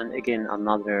this? And again,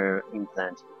 another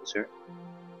implant user.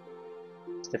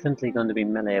 It's definitely going to be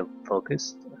melee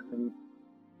focused.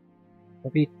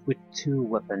 Maybe with 2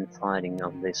 weapon fighting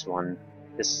on this one.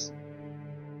 This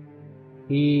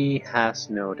he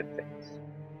has no defense.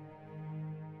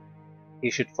 He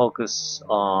should focus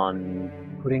on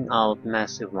putting out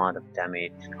massive amount of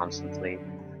damage constantly.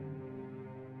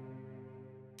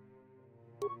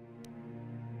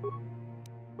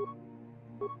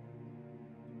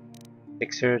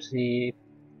 Dexterity,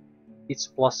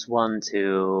 it's +1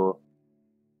 to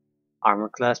armor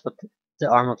class, but the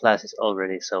armor class is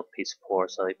already so piss poor,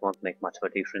 so it won't make much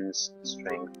of a difference.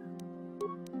 Strength.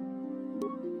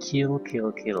 Kill,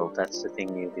 kill, kill, that's the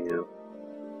thing you do.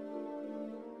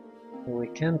 We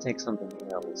can take something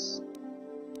else.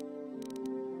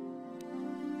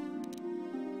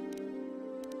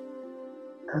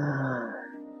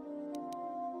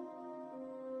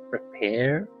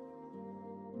 Repair?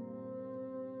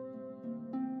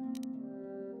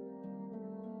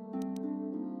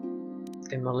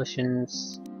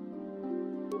 Demolitions.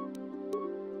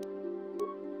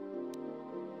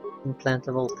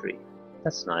 Implantable 3.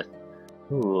 That's nice.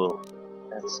 Ooh,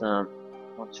 that's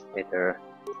much better.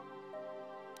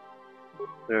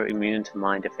 We're immune to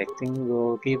mind affecting.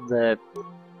 We'll give the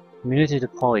immunity to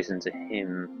poison to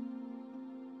him.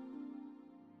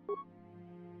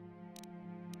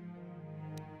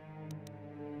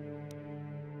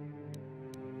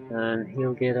 And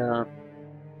he'll get a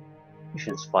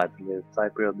Mission's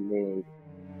Vibro Blade.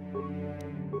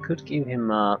 Could give him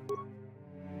a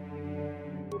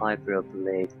Vibro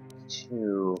Blade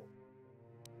too.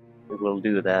 We will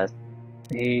do that.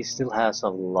 He still has a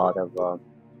lot of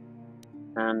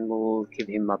and we'll give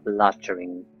him a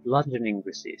bludgeoning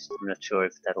resist. I'm not sure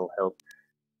if that'll help.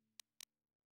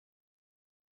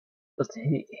 But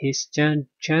his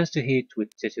chance to hit with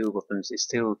the 2 weapons is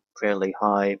still fairly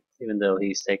high, even though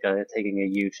he's taking a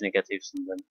huge negatives on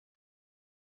them.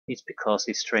 It's because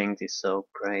his strength is so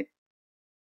great.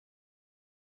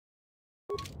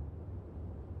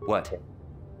 What?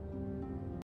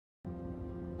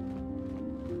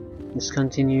 Let's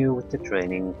continue with the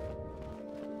training.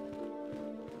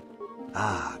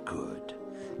 Ah, good.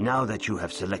 Now that you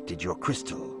have selected your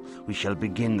crystal, we shall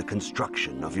begin the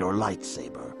construction of your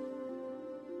lightsaber.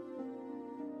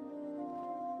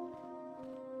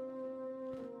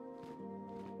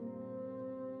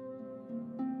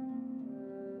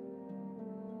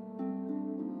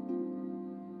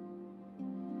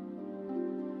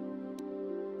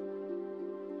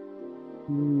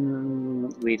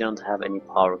 We don't have any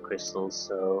power crystals,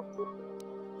 so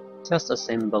just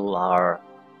assemble our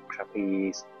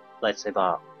crappy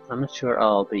lightsaber. I'm not sure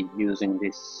I'll be using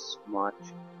this much.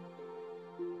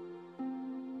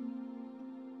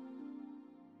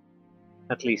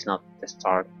 At least not at the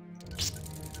start.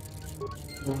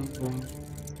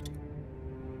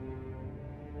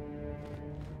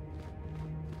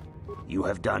 You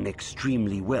have done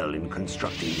extremely well in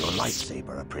constructing your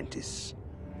lightsaber, apprentice.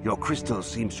 Your crystal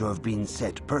seems to have been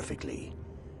set perfectly.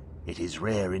 It is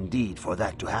rare indeed for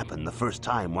that to happen the first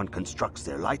time one constructs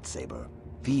their lightsaber.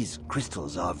 These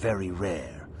crystals are very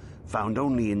rare, found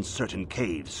only in certain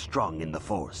caves strong in the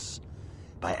Force.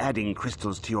 By adding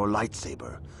crystals to your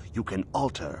lightsaber, you can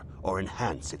alter or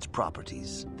enhance its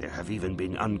properties. There have even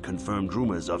been unconfirmed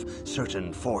rumors of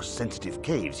certain Force-sensitive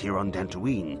caves here on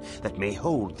Dantooine that may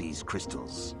hold these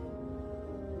crystals.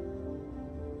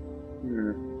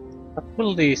 What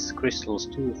will these crystals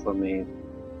do for me?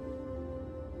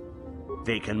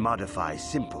 They can modify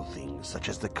simple things such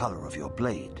as the color of your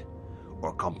blade,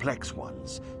 or complex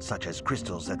ones such as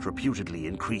crystals that reputedly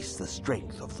increase the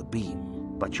strength of the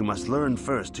beam. But you must learn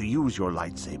first to use your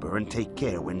lightsaber and take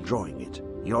care when drawing it.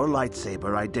 Your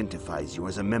lightsaber identifies you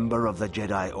as a member of the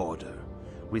Jedi Order.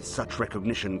 With such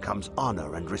recognition comes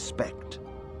honor and respect,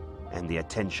 and the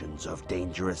attentions of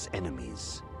dangerous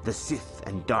enemies. The Sith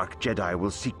and Dark Jedi will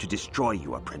seek to destroy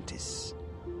you, apprentice.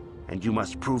 And you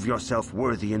must prove yourself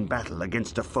worthy in battle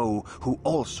against a foe who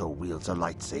also wields a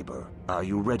lightsaber. Are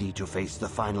you ready to face the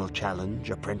final challenge,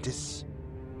 apprentice?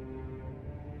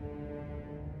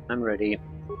 I'm ready.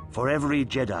 For every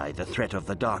Jedi, the threat of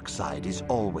the dark side is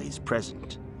always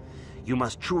present. You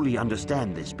must truly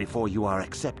understand this before you are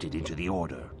accepted into the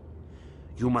Order.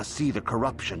 You must see the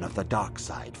corruption of the dark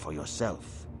side for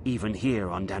yourself. Even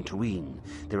here on Dantooine,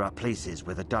 there are places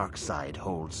where the dark side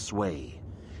holds sway,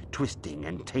 twisting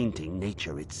and tainting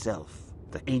nature itself.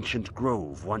 The ancient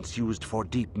grove once used for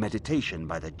deep meditation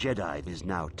by the Jedi is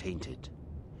now tainted.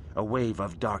 A wave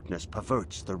of darkness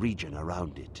perverts the region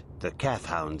around it. The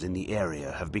Kathhounds in the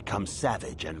area have become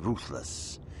savage and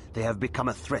ruthless. They have become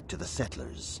a threat to the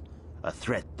settlers. A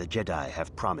threat the Jedi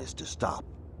have promised to stop.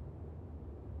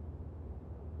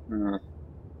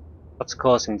 What's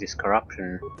causing this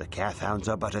corruption? The Kathhounds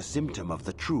are but a symptom of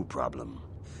the true problem.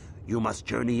 You must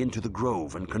journey into the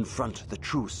grove and confront the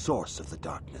true source of the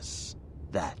darkness.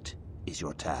 That is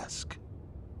your task.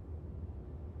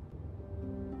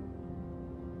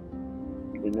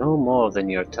 You know more than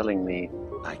you're telling me.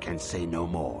 I can say no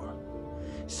more.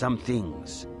 Some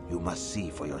things you must see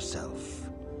for yourself.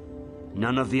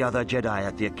 None of the other Jedi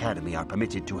at the Academy are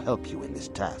permitted to help you in this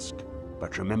task.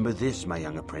 But remember this, my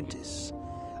young apprentice.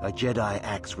 A Jedi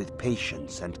acts with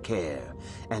patience and care,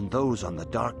 and those on the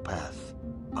dark path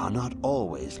are not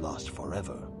always lost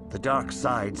forever. The dark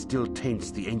side still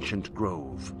taints the ancient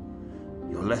grove.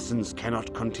 Your lessons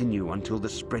cannot continue until the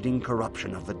spreading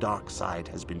corruption of the dark side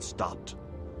has been stopped.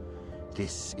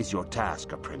 This is your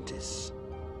task, apprentice.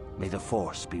 May the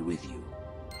Force be with you.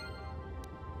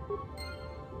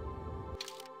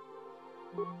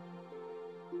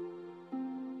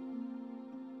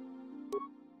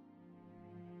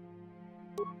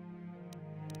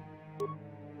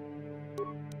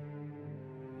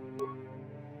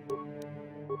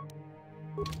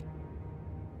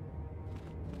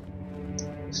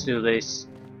 Let's do this.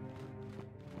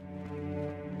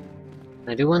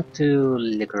 I do want to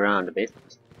look around a bit,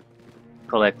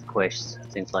 collect quests,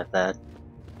 things like that.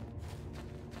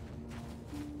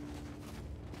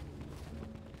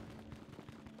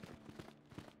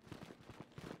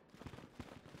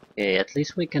 Okay, at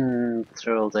least we can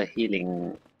throw the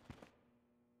healing.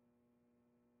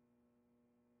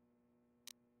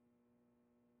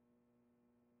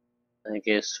 I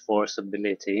guess force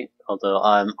ability, although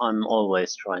I'm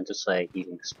always trying to say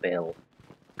healing spell,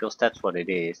 because that's what it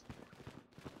is.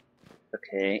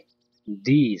 Okay,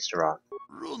 Dizra.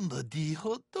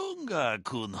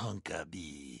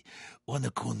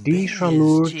 Dizra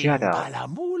Lur Jada.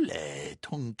 Palamule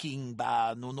Tonking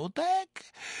ba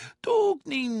nunotek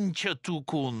Tognin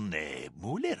chatukune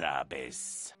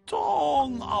mulerabes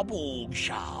Tong abog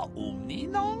sha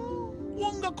umninang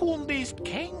Wanga kundis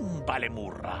king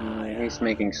balemura. He's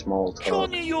making small talk.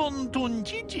 Shoni yon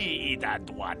tunjiji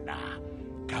idadwana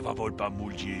Kavavolpa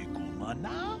mulje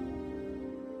kumana.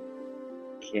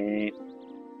 Okay.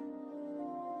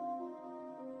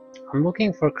 I'm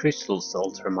looking for crystals to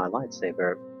alter my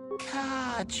lightsaber.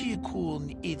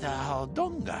 Kachikun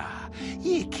idahaldonga,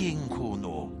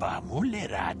 Yikinkuno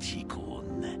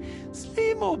Bamuleratikun,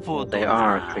 Slimopo. They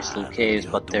are crystal caves,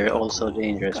 but they're also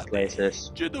dangerous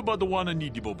places. Jedabadawana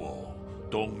nidibobo,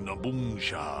 Dong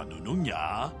Nabungsha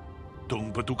Nununya,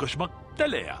 Dong Patukashmak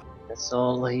Telea. That's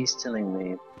all he's telling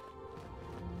me.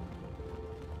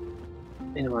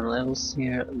 Anyone else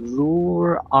here?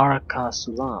 Lure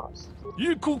Arcasulas.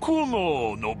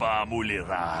 Yikukuno no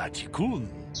Bamuleratikun.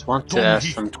 Just want to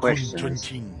ask some questions.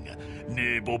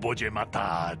 Ne boboje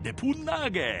mata de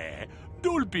punage.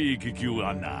 Dolpi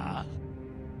kikiuana.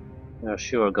 Oh,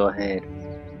 sure, go ahead.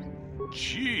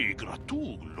 Chi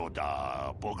gratu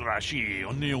loda bograshi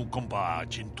oneu kompa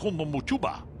chintomo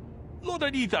muchuba.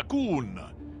 Loda dita kun.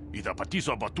 Ida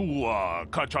patisa batua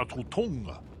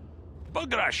kachatutong.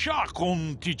 Bagrasha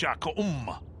kon tijaka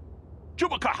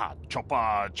Chubakaha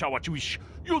chopa chawachuish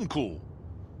yunku.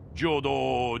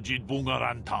 Jodo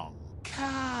jidbungarantang.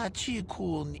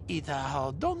 Kachikun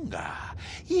idahaldonga.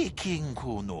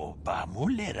 Yikinkuno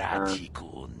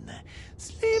bamulerachikun.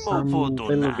 Some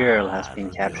little girl has been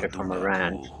captured from a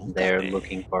ranch. They're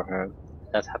looking for her.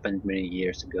 That happened many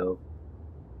years ago.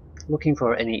 Looking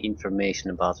for any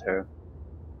information about her.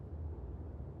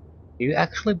 Do you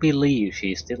actually believe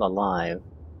she's still alive?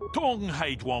 Tong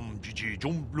haitwam jiji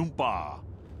lumpa.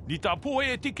 Nita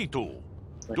poe tikito.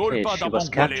 Okay, she was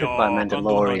captured by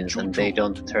Mandalorians and they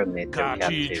don't terminate their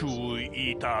captives.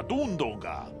 Ita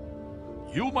dundonga.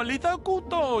 Yumalita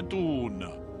kuto dun.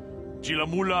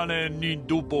 Chilamulane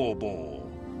nindubobo.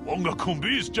 Wonga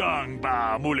kumbisjang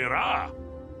ba mulera.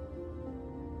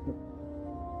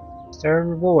 Is there a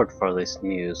reward for this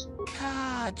news?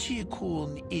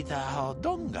 Kachikun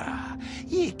idahaldonga.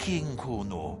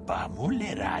 Yikinkuno ba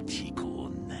mulera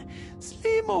chikun.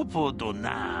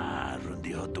 Slimopodona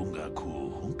rundiodunga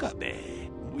ku hunkabe.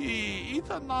 We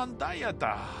itanan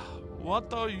dayata.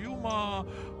 Wata yuma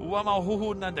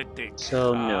wamahuhu nandete.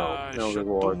 So no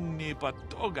reward.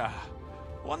 Patoga.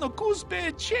 Wano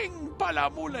kusbe ching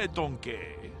palamule donke.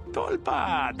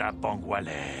 Tolpa da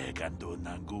pongwale gando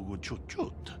nangugu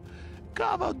chut.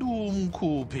 Kavadum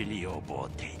ku pelio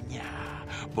botenya.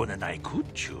 Bonanai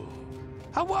kuchu.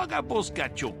 Hawaga boska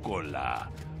chokola.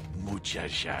 mucha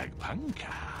shag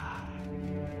panka.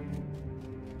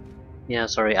 Yeah,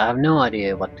 sorry, I have no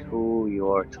idea who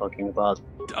you are talking about.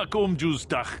 Takom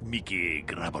justach miki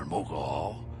grabal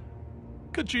mogo.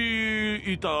 Kachi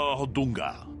ita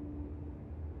hodunga.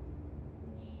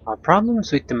 Are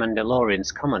problems with the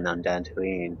Mandalorians common on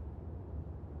Dantooine?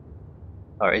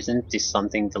 Or isn't this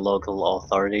something the local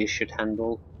authorities should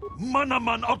handle?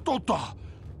 Manaman atota.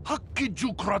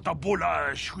 Hakkijukrata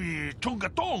bola shui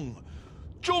tongatong.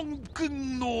 Yeah,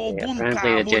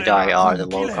 apparently the Jedi are the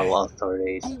local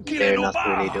authorities. They're not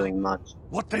really doing much.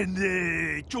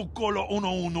 Watende chokolo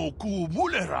uno ku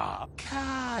mulera.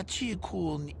 Ka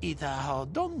chikun ita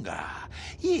hodonga.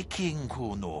 Yiking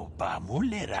kuno ba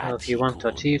mulera. So if you want to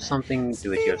achieve something,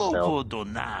 do it yourself.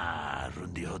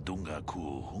 Rundi hodunga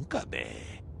ku hunkabe.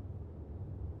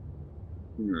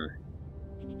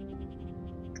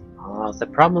 The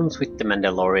problems with the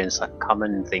Mandalorians are a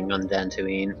common thing on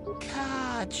Dantooine.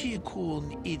 Ka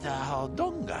chikun ita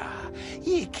hodonga.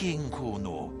 Yiking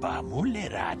kuno ba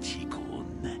mulera chikun.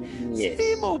 Yes.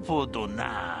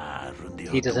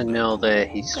 He doesn't know the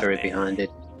history behind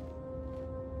it.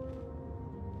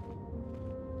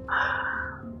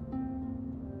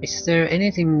 Is there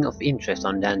anything of interest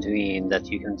on Dantooine that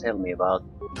you can tell me about?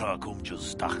 Takum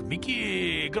justach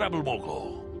miki grabel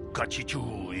mogo.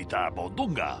 Kachichu ita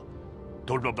bodunga.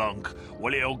 Tolbabank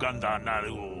wale oganda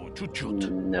naru chuchut.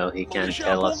 No, he can't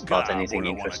tell us about anything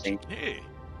interesting.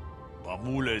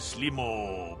 Mule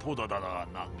slimo podadada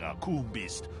nanga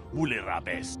kumbist mule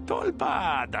rabes.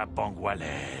 Tolpa da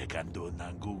pongwale kando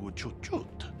nangugu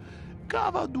chuchut.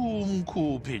 Kavadum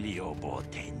ku pelio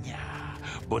botenya.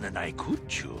 Bonanai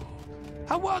kuchu.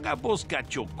 Hawaga boska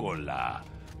chocola.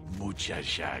 Mucha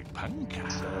shag panka.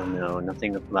 So no,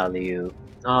 nothing of value.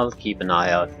 I'll keep an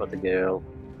eye out for the girl.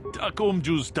 Takom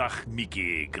justach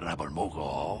miki grabal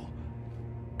mogo.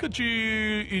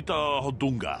 Kachi ita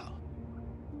hodunga.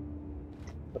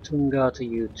 Otunga to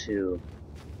you too.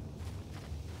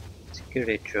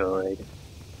 Security droid.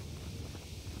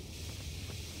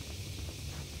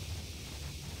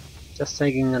 Just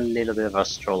taking a little bit of a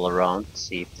stroll around to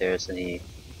see if there's anything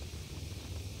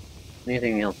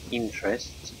of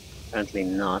interest. Apparently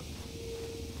not.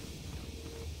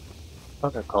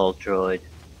 Protocol droid.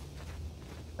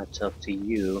 That's up to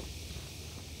you.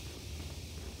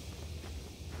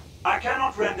 I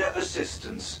cannot render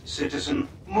assistance, citizen.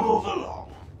 Move along.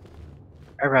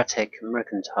 Erratic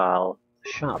Mercantile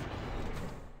Shop.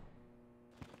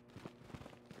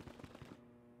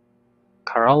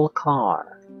 Carol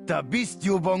Carr.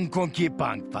 Tabistyo bong konki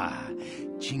pangpa.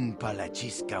 Chingpala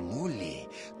chiska muli.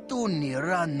 Tuni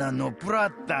rana no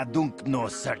prata dunk no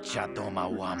searcha doma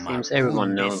wama. Seems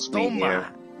everyone knows me here.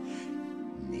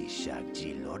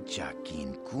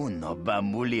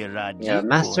 Yeah,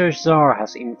 Master Zar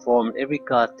has informed every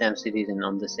goddamn citizen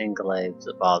on the Enclaves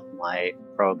about my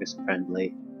progress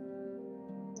friendly.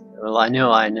 Well, I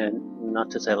know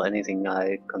not to tell anything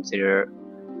I consider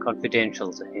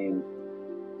confidential to him.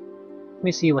 Let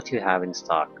me see what you have in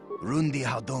stock. Rundi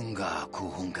hadonga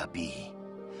kuhungabi.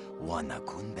 Wana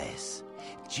kunbes.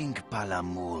 Chink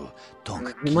palamul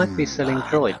tonk. You might be selling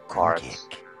droid parts.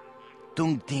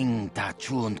 Tungting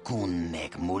tachun kun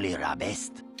nek mulira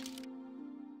best.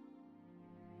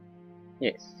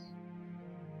 Yes.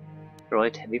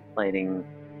 Droid heavy plating.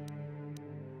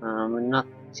 I'm not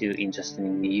too interested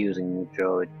in using the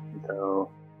droid though.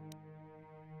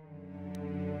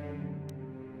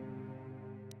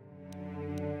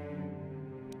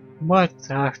 Might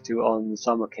have to on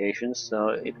some occasions, so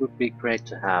it would be great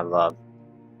to have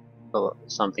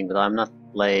something, but I'm not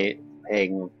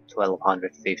paying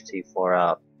 1250 for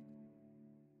a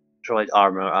droid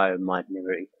armor I might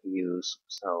never use,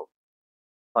 so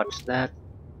watch that.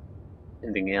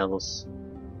 Anything else?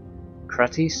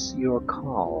 Kratis, your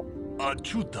call.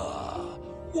 Achuta,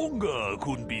 wonga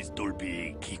kunbis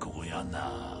dolbi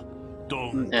kikoyana.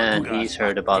 And he's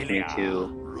heard about me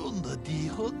too. Runda di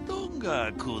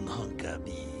hodonga kun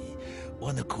hunkabi.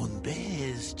 Wana kun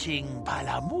bez ching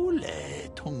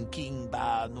palamule tonking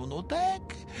ba nunotek.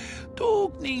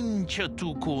 Tokning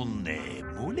chatukune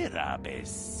mule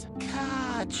rabes.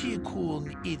 Kachi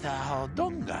kun ita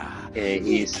hodonga.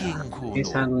 He's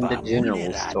handling the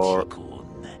general store.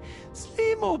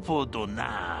 Slimo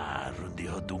podona rundi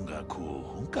hodonga ku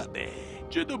hunkabe.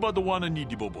 Jedo badawana ni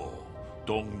dibobo.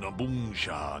 Dong na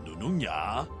bungsha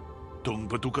nununya. Tung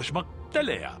patukashmak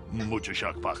talea.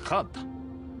 Muchashak pakat.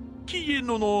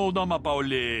 Kieno no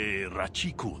namapaole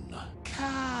Rachikun.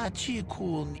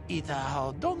 Kachikun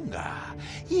itahodonga.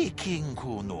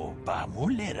 Ikinku no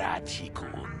bamule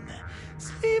Rachikun.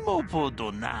 Slimo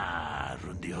podona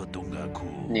rundi hodunga ku.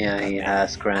 Yeah, he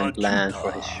has grand land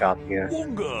for his shop here.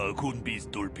 Wonga kun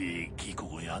bistulpi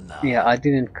kikuyana. Yeah, I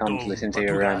didn't come to listen to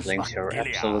your ramblings, you're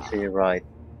absolutely right.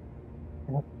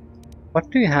 What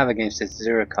do you have against the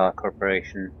Zirka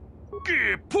Corporation?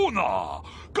 Ke puna!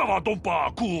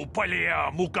 Kavatumpa ku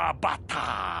palea muka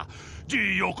bata!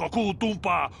 Jioka ku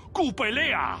tumpa ku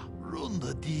palea!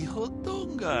 Runda di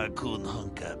hodonga kun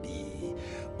hunkabi.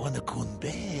 Wana kun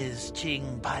bez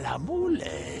ching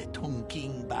palamule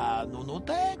tunking ba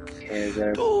nunotek.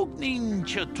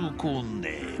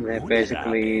 They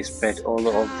basically spread all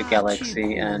over the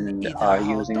galaxy and are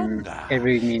using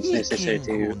every means necessary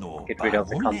to get rid of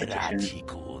the competition.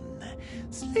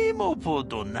 Slimo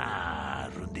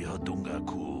podona rundi hodunga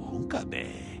ku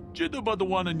hunkabe. Jedi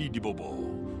badawana ni dibobo.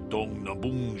 Dong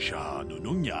nabungsha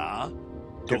nununya.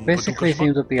 They basically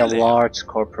seem to be a large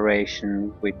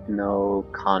corporation with no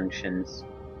conscience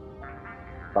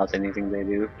about anything they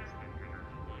do.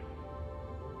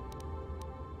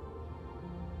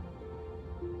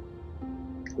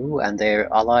 Ooh, and they're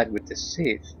allied with the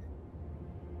Sith.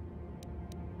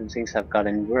 And things have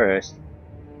gotten worse.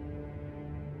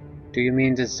 Do you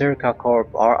mean the Zerka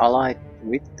Corp are allied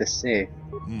with the Sith?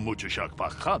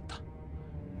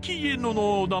 Kieno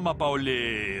no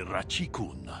namapaole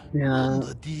Rachikun. Yeah.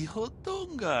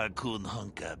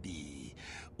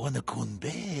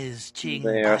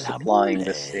 They are supplying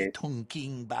the Sith.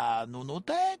 Tunking ba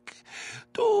nunotek.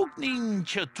 Tugning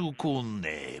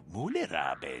chatukune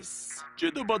mulerabes.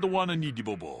 Jedi badawana ni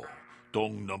dibobo.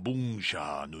 Tong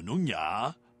nabungsha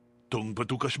nununya. Tong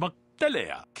patukashmak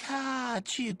telea.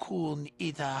 Kachikun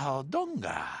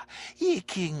itahodonga.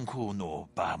 Ikinkuno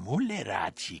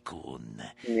bamulerachikun.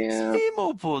 Yeah.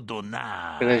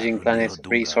 Pillaging planets'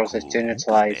 resources,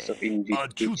 genocides of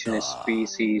indigenous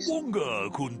species.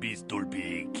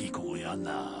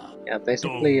 Yeah,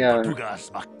 basically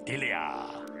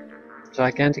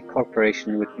gigantic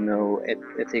corporation with no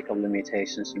ethical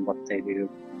limitations in what they do.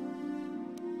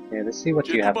 Yeah, let's see what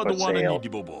you have for sale.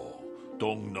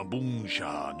 Tong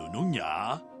nabungsha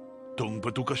nununya. Tong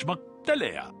patukashmak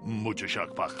telea.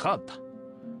 Muchashak pakat.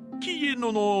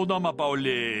 Kieno no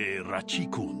namapaole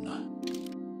Rachikun.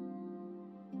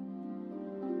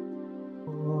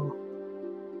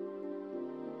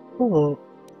 Oh,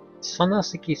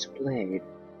 Sonasiki's blade.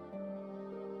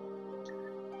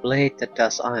 Blade that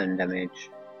does iron damage.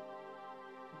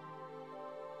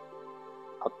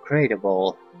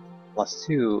 Upgradable.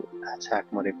 +2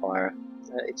 attack modifier.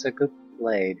 It's a good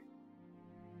blade.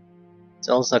 It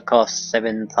also costs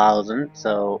 7,000,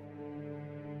 so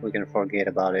we can forget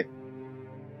about it.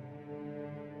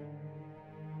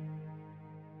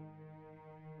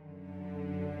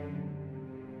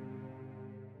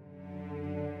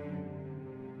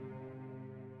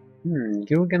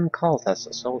 Jurgen Kalthas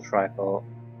assault rifle.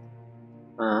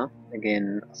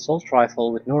 Again, assault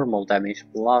rifle with normal damage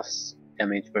plus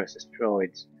damage versus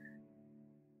droids.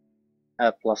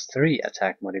 +3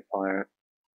 attack modifier.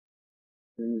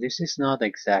 This is not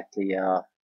exactly a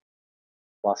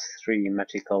 +3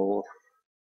 magical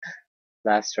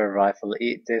blaster rifle.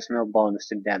 There's no bonus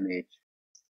to damage.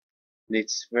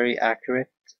 It's very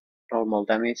accurate, normal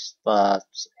damage, but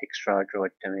extra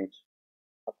droid damage.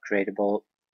 Upgradable.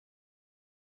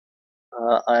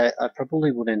 I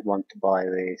probably wouldn't want to buy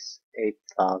this.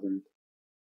 8,000.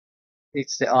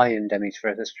 It's the iron damage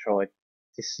versus droid.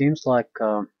 This seems like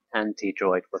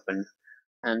anti-droid weapon.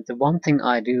 And the one thing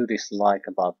I do dislike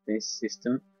about this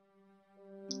system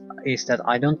is that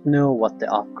I don't know what the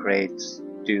upgrades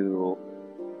do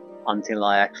until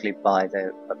I actually buy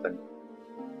the weapon.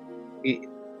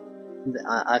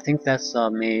 I think that's a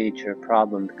major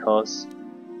problem because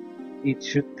it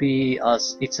should be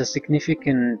it's a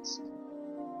significant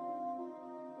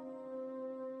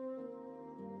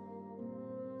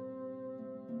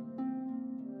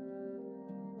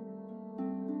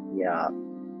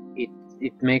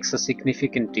it makes a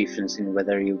significant difference in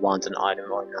whether you want an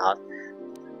item or not.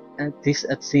 And this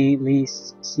at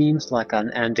least seems like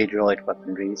an anti-droid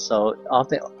weaponry, so are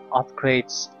they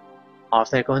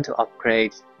going to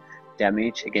upgrade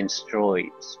damage against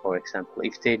droids, for example?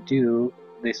 If they do,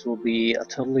 this will be a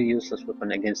totally useless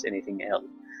weapon against anything else.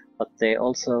 But they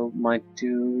also might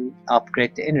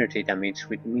upgrade the energy damage.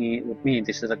 With me,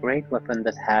 this is a great weapon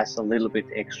that has a little bit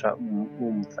extra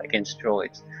oomph against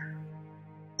droids.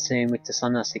 Same with the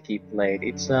Sonasiki blade.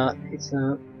 It's a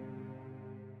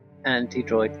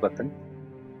anti-droid weapon.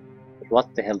 But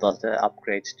what the hell does the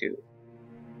upgrades do?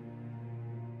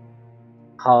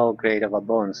 how great of a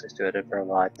bonus do they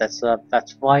provide. That's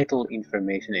vital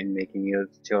information in making your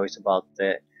choice about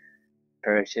the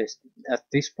purchase. At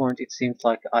this point, it seems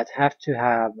like I'd have to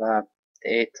have the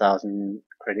 8,000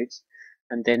 credits,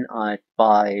 and then I'd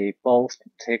buy both,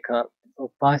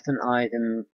 buy an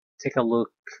item, take a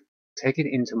look, take it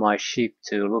into my ship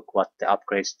to look what the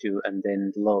upgrades do, and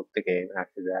then load the game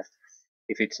after that.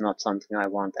 If it's not something I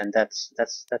want, and that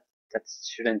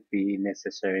shouldn't be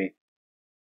necessary.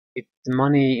 If the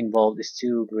money involved is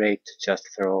too great to just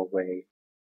throw away.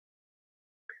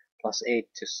 Plus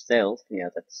 8 to stealth, yeah,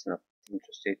 that's not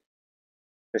interesting.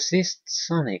 Resist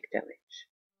sonic damage.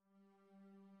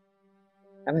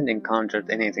 Haven't encountered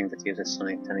anything that uses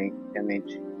sonic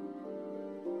damage.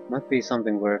 Might be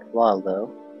something worthwhile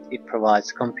though. It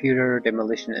provides computer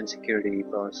demolition and security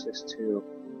bonuses too.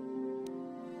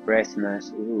 Breath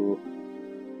mass, ooh.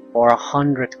 For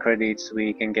 100 credits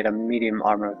we can get a medium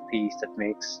armor piece that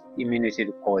makes immunity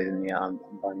to poison, yeah, I'm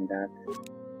buying that.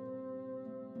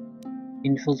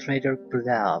 Infiltrator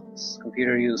gloves,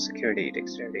 computer use security,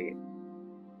 dexterity.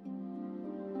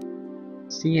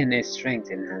 CNS strength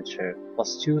enhancer,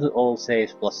 plus 2 to all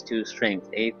saves, plus 2 strength,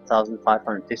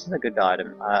 8,500. This is a good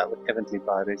item, I would definitely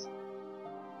buy this.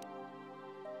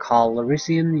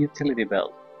 Calrissian utility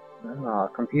belt.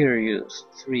 Computer use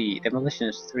 3,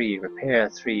 demolitions 3, repair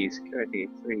 3, security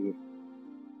 3.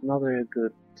 Another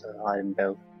good item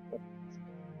belt, but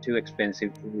too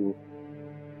expensive to do.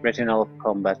 Retinal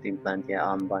combat implant, yeah,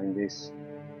 I'm buying this.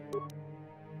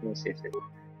 Let's see,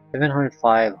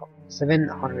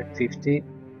 750,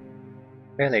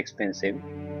 fairly expensive.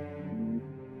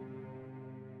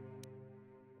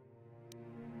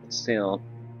 But still,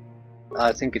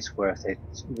 I think it's worth it.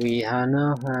 We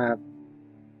now have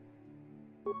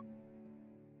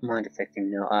mind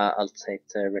affecting. No, I'll take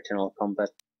the retinal combat.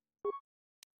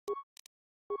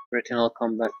 Retinal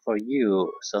combat for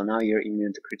you. So now you're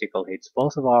immune to critical hits.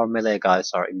 Both of our melee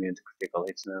guys are immune to critical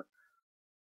hits now.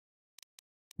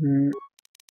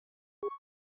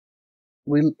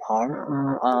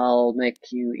 Willpower. I'll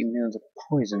make you immune to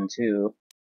poison too.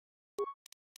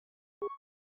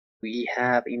 We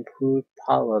have improved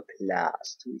power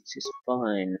blast, which is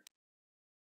fine.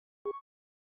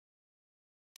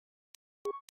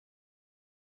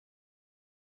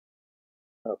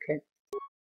 Okay.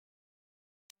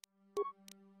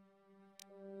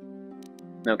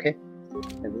 Okay.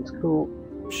 That looks cool.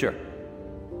 Sure.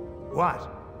 What?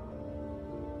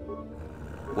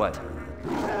 What?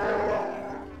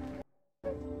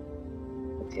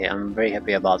 Okay, I'm very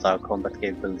happy about our combat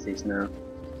capabilities now.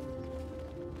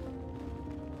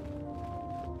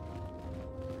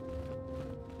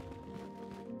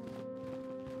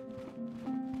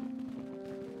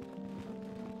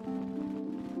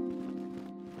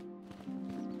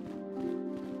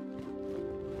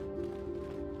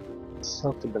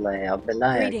 Talk to Belaya.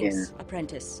 Belaya again. Greetings,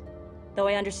 apprentice. Though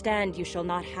I understand you shall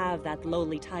not have that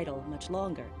lowly title much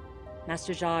longer.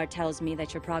 Master Jar tells me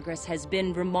that your progress has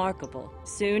been remarkable.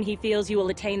 Soon he feels you will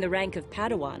attain the rank of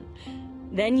Padawan.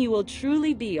 Then you will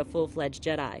truly be a full-fledged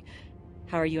Jedi.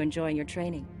 How are you enjoying your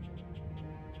training?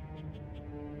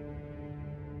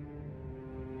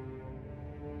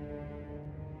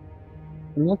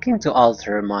 I'm looking to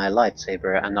alter my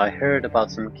lightsaber, and I heard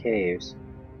about some caves.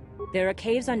 There are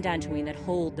caves on Dantooine that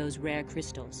hold those rare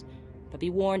crystals. But be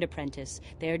warned, apprentice,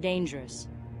 they are dangerous.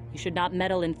 You should not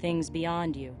meddle in things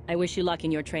beyond you. I wish you luck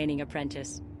in your training,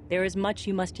 apprentice. There is much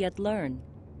you must yet learn.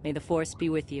 May the Force be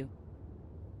with you.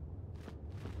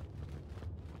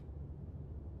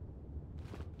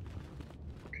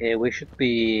 Okay, we should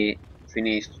be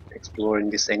finished exploring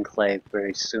this enclave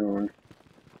very soon.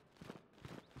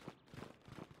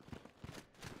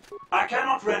 I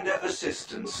cannot render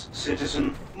assistance,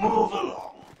 citizen. Move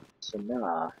along. So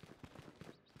now,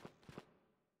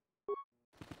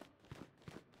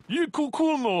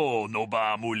 Yikukuno no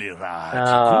ba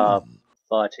mulira.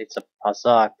 but it's a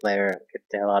Pazak player. Get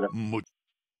the hell out of.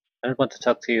 I don't want to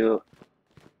talk to you.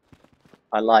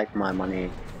 I like my money.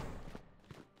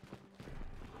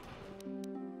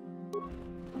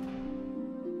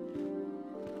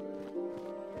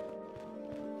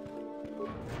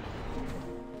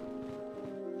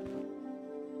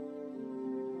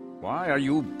 Why are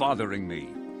you bothering me?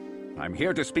 I'm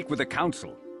here to speak with the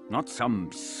council, not some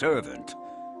servant.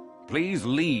 Please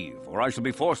leave, or I shall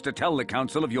be forced to tell the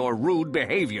council of your rude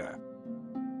behavior.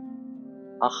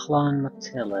 Ahlan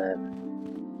Mateleb.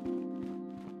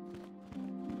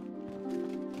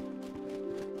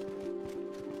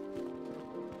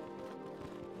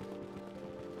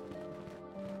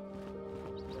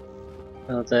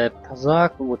 Well, the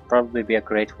Pazak would probably be a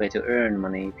great way to earn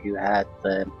money if you had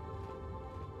the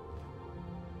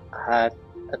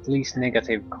at least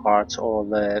negative cards, or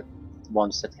the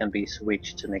ones that can be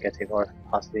switched to negative or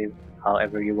positive,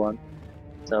 however you want.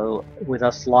 So with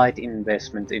a slight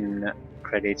investment in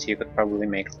credits, you could probably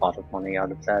make a lot of money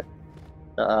out of that.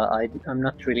 I'm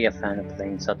not really a fan of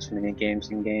playing such mini games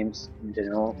in games in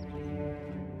general.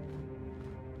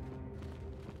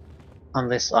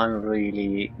 Unless I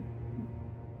really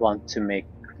want to make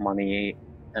money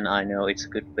and I know it's a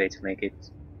good way to make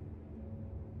it.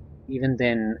 Even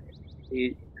then,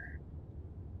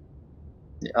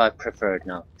 I prefer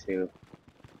not to.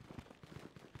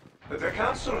 The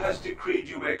council has decreed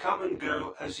you may come and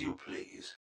go as you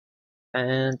please.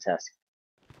 Fantastic.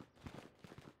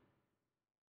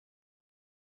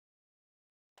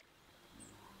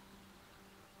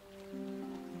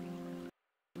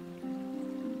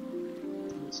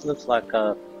 This looks like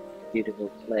a beautiful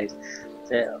place.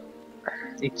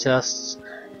 It just...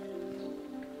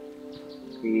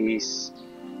 these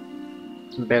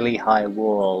belly-high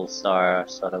walls are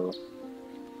sort of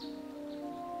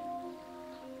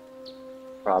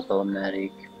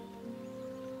problematic.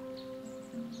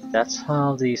 That's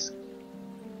how these...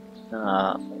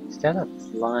 instead of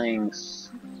flying...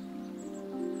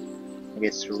 I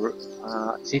guess...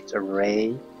 is it a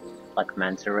ray? Like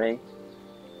manta ray?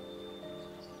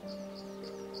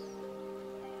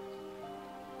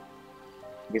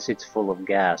 I guess it's full of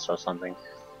gas or something.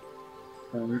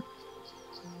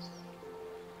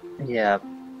 Yeah.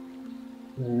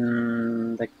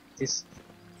 Like this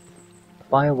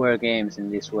BioWare games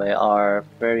in this way are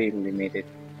very limited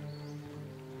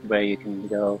where you can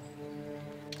go.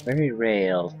 Very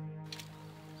real.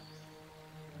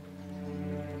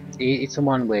 It's a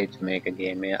one way to make a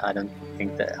game. I don't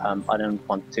think that I don't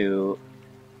want to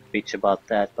bitch about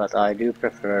that, but I do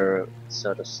prefer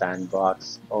sort of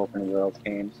sandbox open world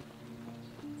games.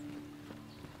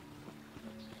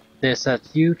 There's a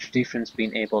huge difference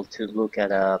being able to look at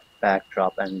a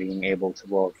backdrop and being able to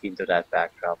walk into that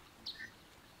backdrop.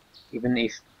 Even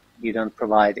if you don't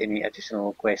provide any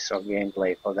additional quests or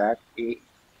gameplay for that, it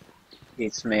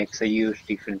makes a huge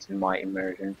difference in my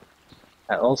immersion.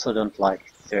 I also don't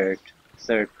like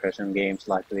third-person games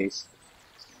like this.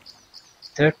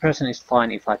 Third person is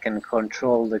fine if I can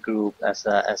control the group as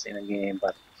in a game,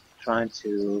 but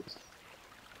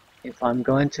if I'm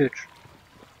going to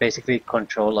basically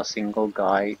control a single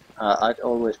guy, I'd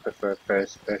always prefer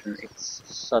first person. It's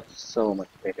so much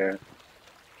better.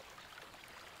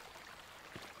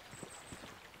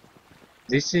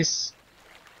 This is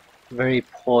very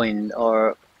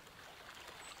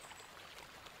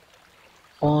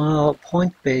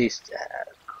point-based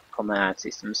command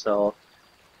system, so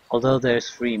although there's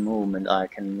free movement, I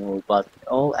can move, but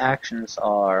all actions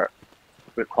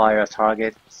require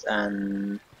targets,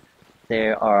 and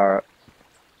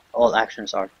all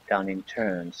actions are done in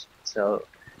turns. So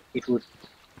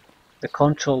the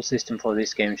control system for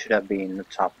this game should have been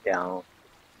top-down,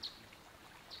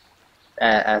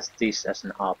 as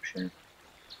an option.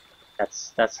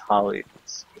 That's how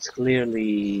it's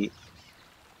clearly.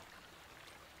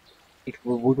 It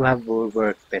would have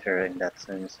worked better in that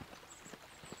sense.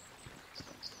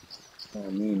 Oh,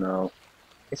 Nemo.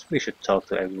 Guess we should talk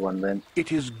to everyone then.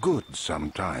 It is good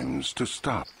sometimes to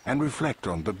stop and reflect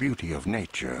on the beauty of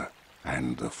nature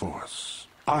and the Force.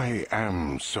 I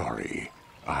am sorry.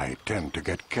 I tend to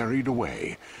get carried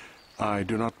away. I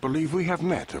do not believe we have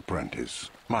met, apprentice.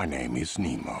 My name is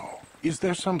Nemo. Is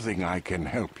there something I can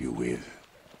help you with?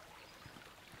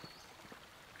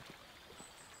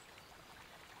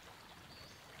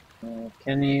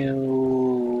 Can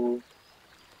you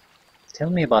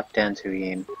tell me about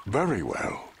Dantooine? Very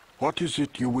well. What is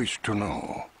it you wish to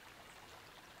know?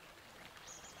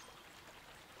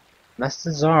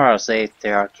 Master Zara said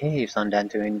there are caves on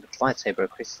Dantooine with lightsaber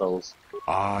crystals.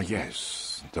 Ah,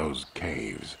 yes, those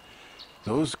caves.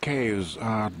 Those caves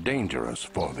are dangerous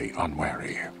for the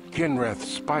unwary. Kinreth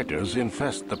spiders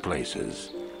infest the places.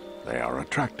 They are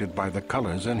attracted by the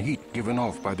colors and heat given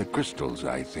off by the crystals,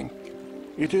 I think.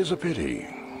 It is a pity.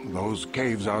 Those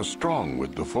caves are strong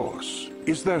with the Force.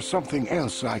 Is there something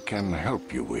else I can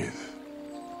help you with?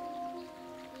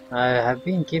 I have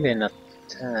been given a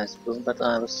task, but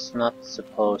I was not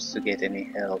supposed to get any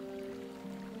help.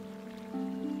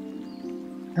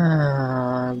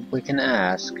 We can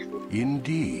ask.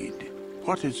 Indeed.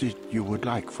 What is it you would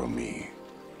like from me?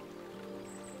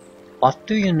 What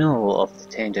do you know of the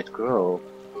Tainted Grove?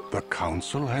 The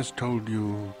Council has told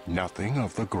you nothing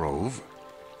of the Grove?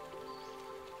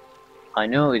 I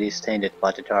know it is tainted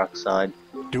by the dark side.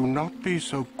 Do not be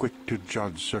so quick to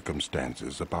judge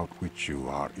circumstances about which you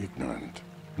are ignorant.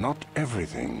 Not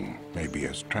everything may be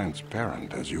as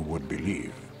transparent as you would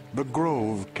believe. The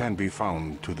grove can be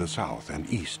found to the south and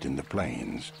east in the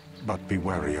plains, but be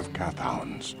wary of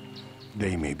Kathhounds.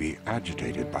 They may be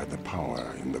agitated by the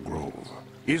power in the grove.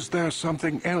 Is there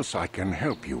something else I can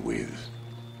help you with?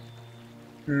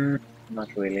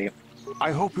 Not really.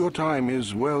 I hope your time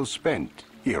is well spent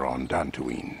here on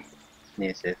Dantooine.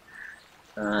 Yes, it.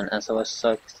 And as I was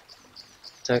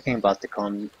talking about the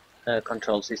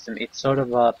control system, it's sort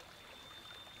of a...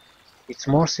 It's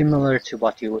more similar to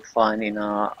what you would find in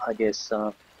a, I guess,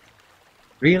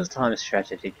 real-time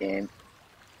strategy game.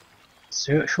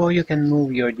 So, sure, you can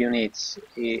move your units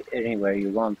anywhere you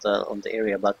want on the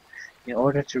area, but in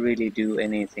order to really do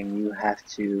anything, you have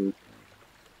to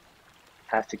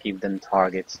give them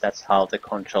targets. That's how the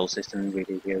control system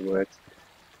really here works.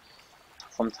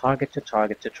 From target to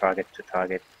target to target to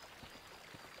target.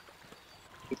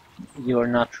 You're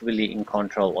not really in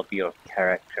control of your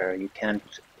character. You can't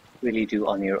really do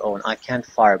on your own. I can't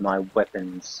fire my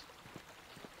weapons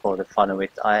for the fun of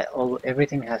it.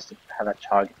 Everything has to have a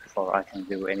target before I can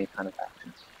do any kind of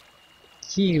action.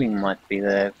 Healing might be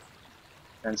the...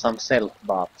 and some self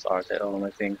buffs are the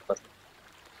only things, but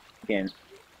again,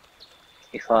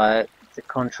 the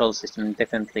control system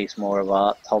definitely is more of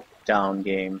a top-down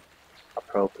game,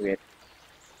 appropriate.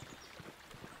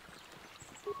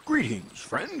 Greetings,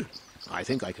 friend. I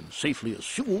think I can safely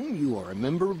assume you are a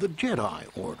member of the Jedi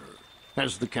Order.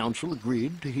 Has the Council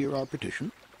agreed to hear our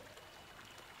petition?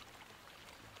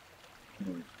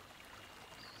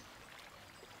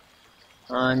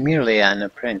 I'm merely an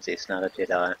apprentice, not a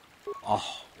Jedi.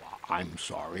 Oh, I'm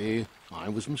sorry. I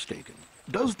was mistaken.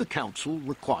 Does the Council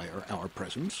require our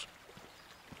presence?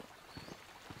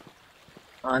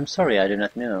 I'm sorry, I do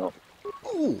not know.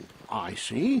 Oh, I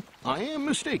see. I am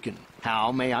mistaken.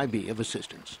 How may I be of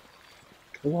assistance?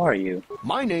 Who are you?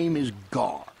 My name is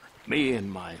Gar. Me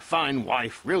and my fine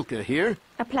wife, Rilke, here...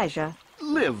 A pleasure.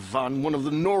 ...live on one of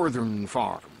the northern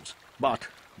farms. But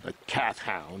the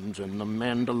Kathhounds and the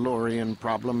Mandalorian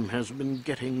problem has been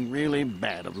getting really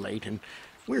bad of late, and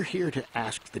we're here to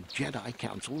ask the Jedi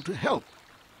Council to help.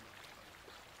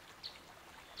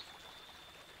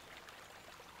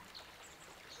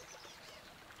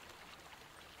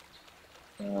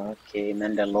 Okay,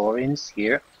 Mandalorians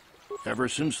here. Ever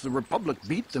since the Republic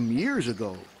beat them years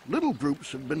ago, little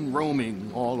groups have been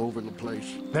roaming all over the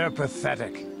place. They're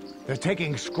pathetic. They're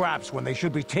taking scraps when they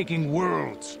should be taking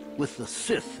worlds. With the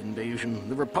Sith invasion,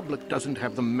 the Republic doesn't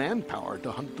have the manpower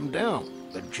to hunt them down.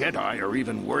 The Jedi are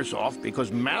even worse off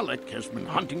because Malak has been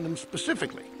hunting them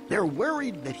specifically. They're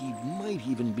worried that he might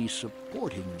even be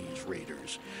supporting these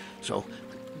raiders, so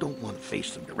don't want to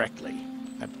face them directly.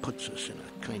 That puts us in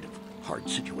a kind of hard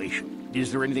situation.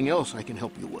 Is there anything else I can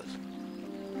help you with?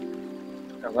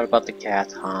 What about the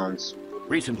Kathhounds?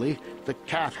 Recently, the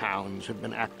Kathhounds have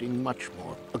been acting much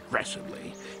more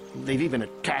aggressively. They've even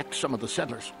attacked some of the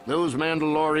settlers. Those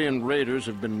Mandalorian raiders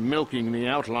have been milking the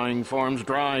outlying farms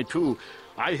dry, too.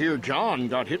 I hear John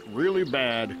got hit really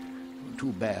bad.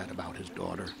 Too bad about his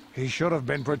daughter. He should have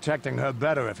been protecting her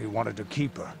better if he wanted to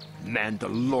keep her.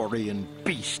 Mandalorian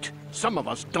beast. Some of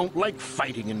us don't like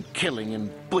fighting and killing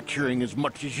and butchering as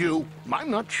much as you.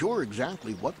 I'm not sure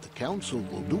exactly what the Council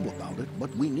will do about it,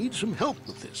 but we need some help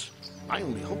with this. I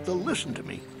only hope they'll listen to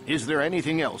me. Is there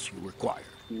anything else you require?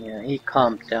 Yeah, he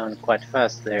calmed down quite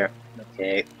fast there.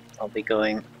 Okay, I'll be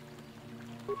going.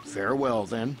 Farewell,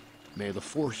 then. May the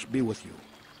Force be with you.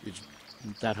 Is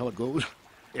that how it goes?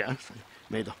 Yes.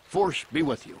 May the Force be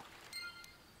with you.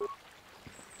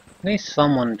 At least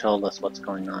someone told us what's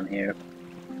going on here.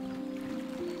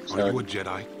 Are you a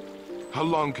Jedi? How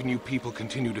long can you people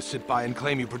continue to sit by and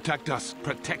claim you protect us?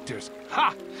 Protectors?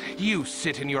 Ha! You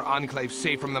sit in your enclave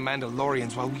safe from the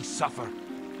Mandalorians while we suffer.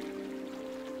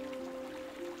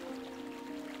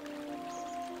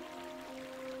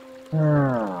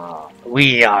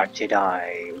 We are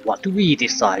Jedi. What we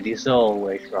decide is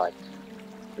always right.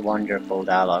 The wonderful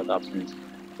dialogue options.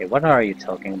 Okay, what are you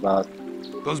talking about?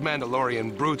 Those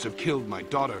Mandalorian brutes have killed my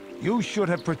daughter. You should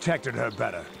have protected her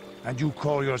better. And you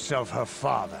call yourself her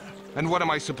father. And what am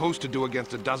I supposed to do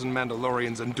against a dozen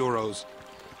Mandalorians and Duros?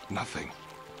 Nothing.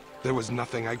 There was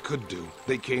nothing I could do.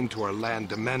 They came to our land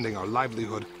demanding our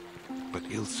livelihood. But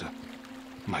Ilsa,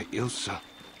 my Ilsa,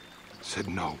 said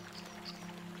no.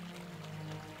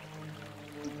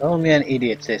 Only an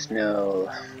idiot says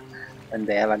no when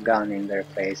they have a gun in their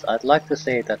face. I'd like to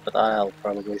say that, but I'll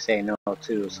probably say no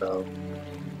too, so...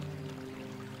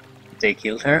 They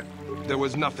killed her? There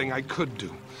was nothing I could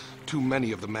do. Too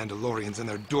many of the Mandalorians and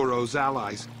their Duros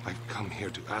allies. I've come here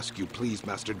to ask you, please,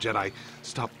 Master Jedi,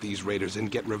 stop these raiders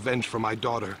and get revenge for my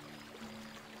daughter.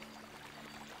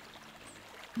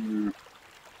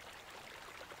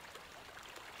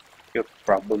 Your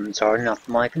problems are not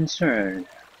my concern.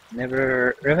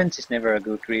 Revenge is never a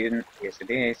good reason. Yes, it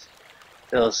is.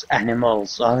 Those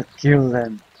animals, I'll kill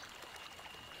them.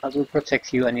 I will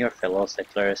protect you and your fellow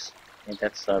settlers. I think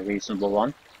that's a reasonable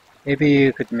one. Maybe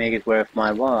you could make it worth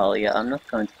my while. Yeah, I'm not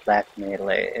going to blackmail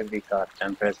every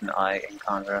goddamn person I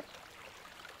encounter.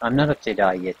 I'm not a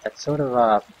Jedi yet. That's sort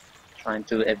of trying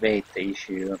to evade the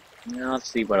issue. I'll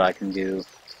see what I can do.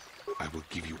 I will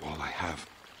give you all I have.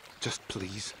 Just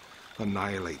please,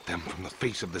 annihilate them from the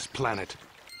face of this planet.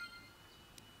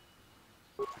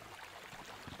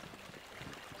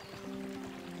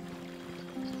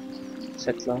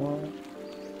 Settler,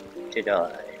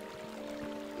 Jedi.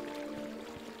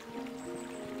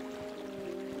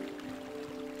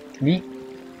 Me?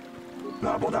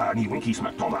 La boda ni winki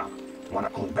smack toma.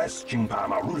 Wana kun bes jingpa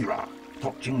ma rulira.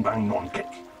 Tok jingbang non kick.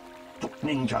 Tok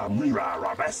ninja mulira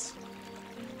rabes.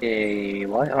 Hey,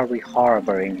 why are we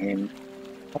harboring him?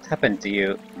 What happened to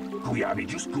you? Kuya bi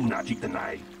just kuna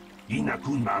jiktanai. Ina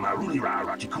kun mama rulira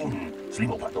rachikun.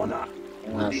 Slimo patona.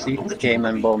 Seeds came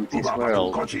and bombed his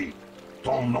world.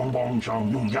 Tong nong bong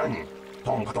chang nung yang.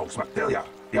 Tong patok smack delia.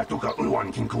 Yatuka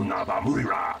ulwan kinkun na ba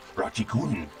mulira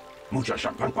rachikun. Mucha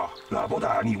shakpanpa, la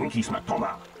boda ni winki smack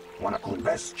toma. Wana kun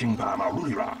bes jingpa ma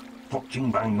rulira. Tok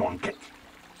jingbang non kick.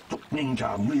 Tok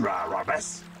ninja mulira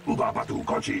rabes. Uba batu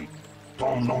kochi.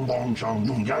 Tong nong bong chang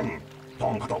nung yang.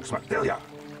 Tong patok smack delia.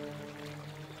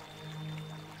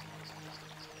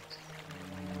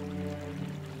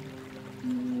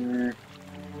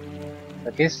 I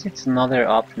guess it's another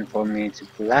option for me to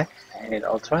blackmail.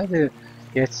 I'll try to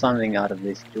get something out of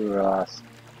this Duras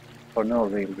for no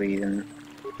real reason.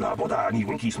 La boda ni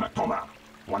winki smack toma.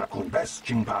 Wana kun bes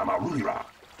jingpa ma rulira.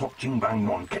 Tok jingbang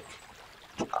non kick.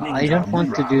 I don't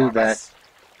want to do that.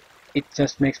 It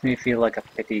just makes me feel like a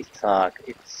petty thug.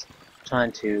 It's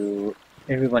trying to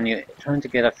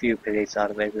get a few credits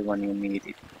out of everyone you meet.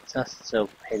 It's just so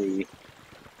petty.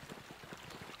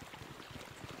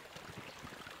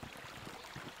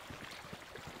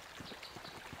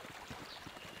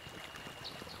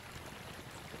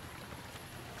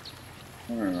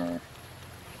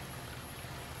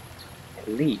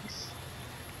 Police.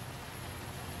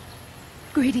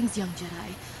 Greetings, young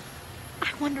Jedi.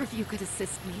 I wonder if you could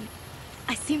assist me.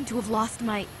 I seem to have lost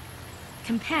my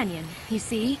companion, you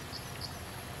see?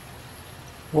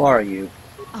 Who are you?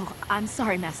 Oh, I'm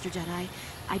sorry, Master Jedi.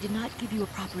 I did not give you a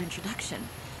proper introduction.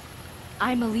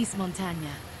 I'm Elise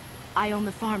Montagna. I own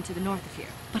the farm to the north of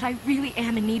here, but I really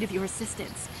am in need of your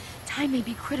assistance. Time may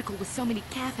be critical with so many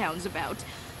calf-hounds about.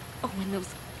 Oh, and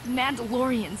those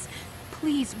Mandalorians.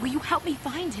 Please, will you help me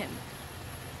find him?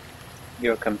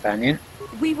 Your companion?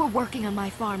 We were working on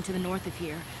my farm to the north of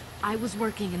here. I was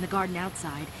working in the garden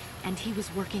outside, and he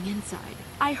was working inside.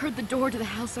 I heard the door to the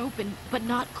house open, but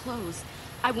not close.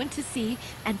 I went to see,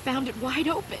 and found it wide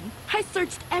open. I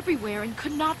searched everywhere and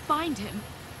could not find him.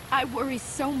 I worry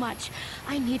so much.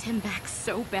 I need him back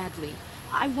so badly.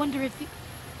 I wonder if he...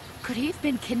 Could he have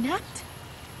been kidnapped?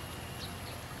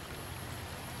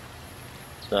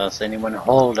 Does anyone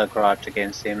hold a grudge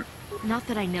against him? Not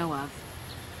that I know of.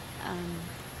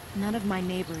 None of my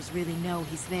neighbors really know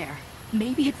he's there.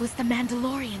 Maybe it was the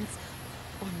Mandalorians.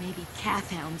 Or maybe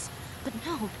calf-hounds. But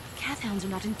no, calf-hounds are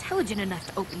not intelligent enough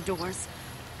to open doors.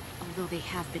 Although they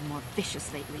have been more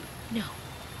vicious lately. No,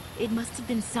 it must have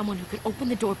been someone who could open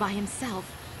the door by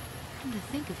himself. Come to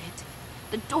think of it,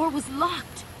 the door was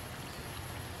locked.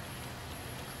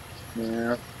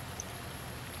 Yeah.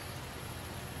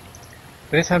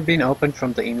 Could it have been opened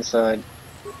from the inside?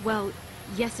 Well,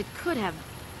 yes it could have,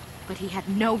 but he had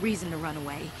no reason to run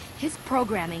away. His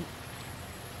programming...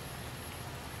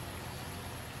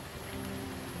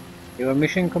 Your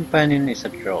mission companion is a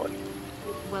droid.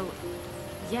 Well,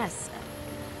 yes,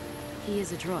 he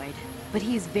is a droid, but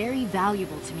he is very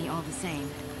valuable to me all the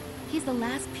same. He's the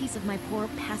last piece of my poor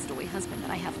passed-away husband that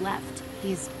I have left.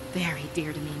 He is very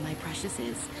dear to me, my precious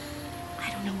is. I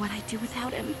don't know what I'd do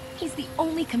without him. He's the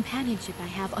only companionship I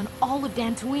have on all of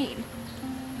Dantooine.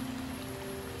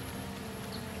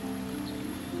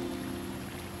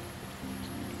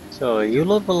 So you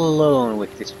live alone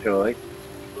with this droid?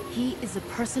 He is a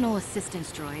personal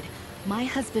assistance droid. My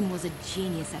husband was a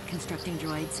genius at constructing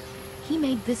droids. He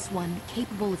made this one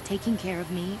capable of taking care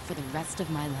of me for the rest of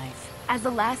my life. As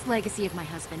the last legacy of my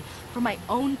husband, for my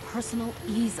own personal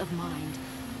ease of mind,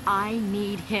 I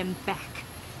need him back.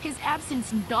 His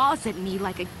absence gnaws at me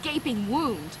like a gaping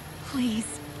wound.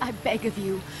 Please, I beg of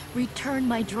you, return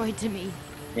my droid to me.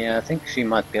 Yeah, I think she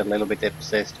might be a little bit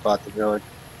obsessed about the droid.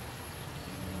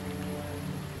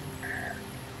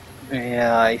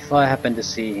 Yeah, if I happen to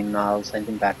see him, I'll send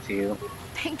him back to you.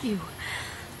 Thank you.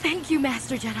 Thank you,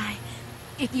 Master Jedi.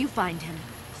 If you find him,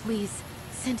 please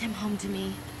send him home to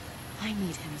me. I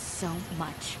need him so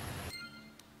much.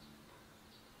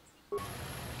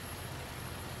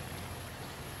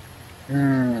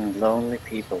 Lonely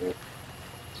people.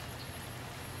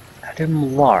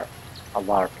 Adam Larp. A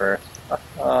LARPer.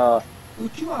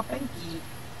 Uchua penki,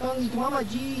 tangi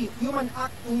tuamaji, human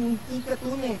act in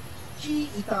ikatune, chi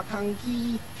ita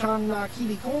kanki, chana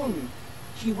kilikon.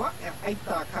 Chiwa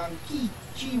aita kanki,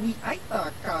 chiwi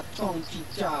aita ka chong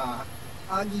chicha.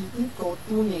 Agi inko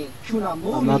tune, chuna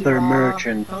mori Another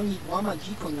merchant. tangi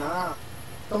tuamaji kona.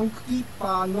 Tonki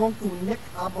pa nonku nek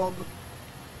abog.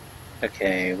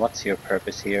 Okay, what's your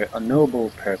purpose here? A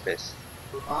noble purpose.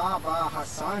 Baba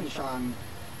Hassan Shan.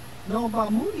 No ba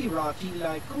muri rati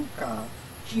lai kuka.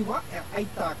 Chiwa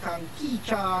aita kang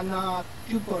kicha na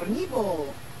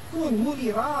chupornibo. Kun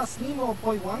muri ras nimo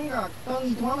poi wanga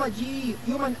tangi tuamaji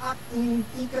human act in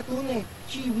ikatune.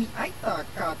 Chiwi aita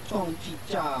ka chong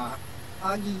chicha.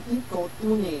 Agi inko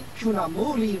tune chuna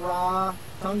muri ra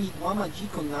tangi tuamaji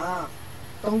kona.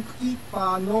 Tongki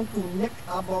pa nonku nek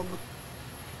abog.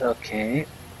 Okay.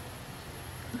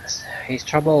 He's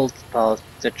troubled about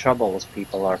the troubles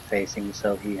people are facing,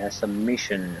 so he has a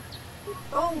mission.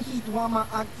 To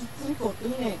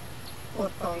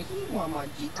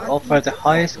offer the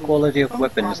highest quality of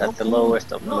weapons at the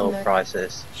lowest of low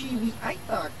prices.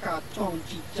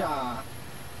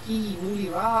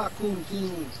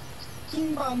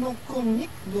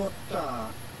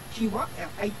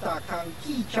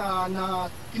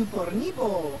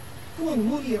 Kun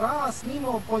muri ras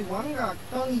nimo poi wanga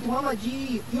tangi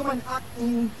tuamaji human act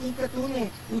in ikatune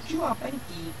uchua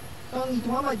penki tangi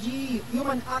tuamaji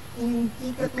human act in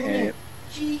ikatune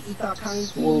chi ita kanki.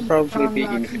 This will probably be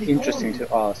interesting to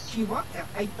us. Chiwa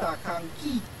aita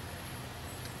kanki.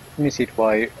 Let me see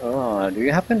why. Oh, do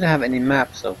you happen to have any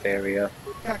maps of the area?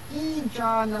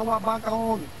 Kakincha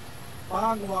nawabakaon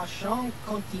bagwa shang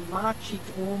konti machit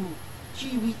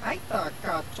chiwi aita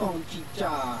ka chong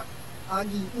chicha. It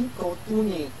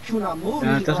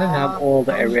doesn't have all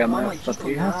the area maps, but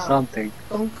it has something.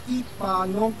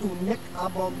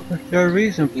 They're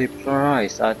reasonably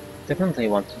priced. I definitely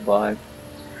want to buy.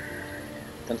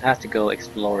 Don't have to go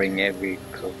exploring every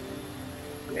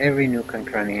nook and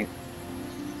cranny.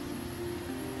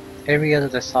 Area to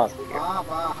the south here.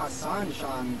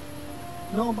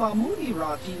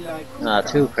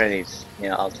 2 credits.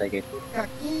 Yeah, I'll take it.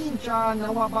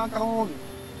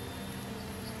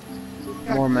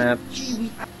 More maps.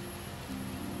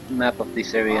 Map of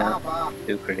this area.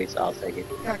 2 credits, I'll take it.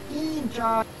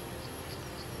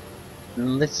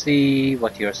 Let's see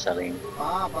what you're selling.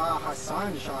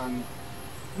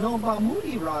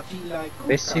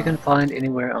 Best you can find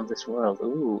anywhere on this world.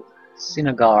 Ooh,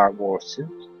 Sinagar war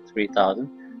suit, 3000.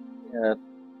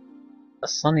 A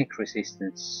sonic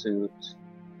resistance suit.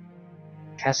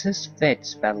 Cassis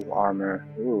Feds battle armor.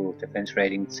 Ooh, defense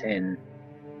rating 10.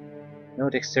 No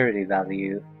dexterity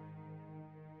value.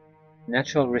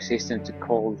 Natural resistance to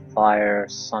cold, fire,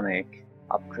 sonic.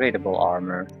 Upgradable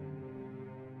armor.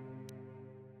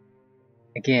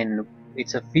 Again,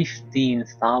 it's a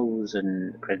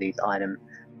 15,000 credit item,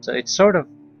 so it's sort of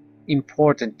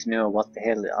important to know what the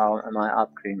hell am I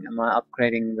upgrading. Am I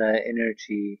upgrading the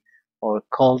energy or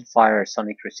cold, fire,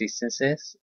 sonic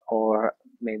resistances, or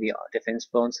maybe defense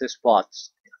bonuses? What?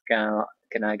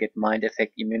 Can I get mind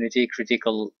effect immunity,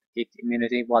 critical hit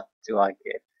immunity? What do I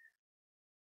get?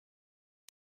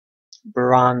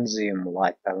 Bronzium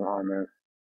light battle armor.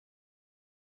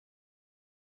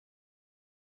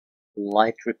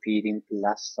 Light repeating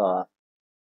blaster.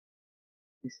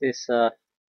 This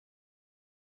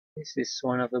is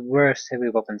one of the worst heavy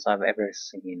weapons I've ever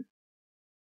seen.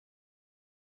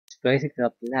 It's basically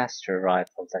a blaster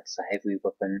rifle that's a heavy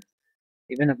weapon.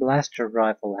 Even a blaster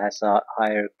rifle has a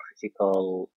higher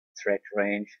critical threat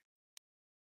range.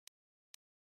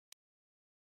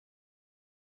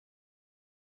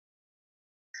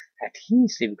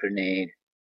 Adhesive grenade.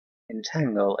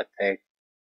 Entangle effect.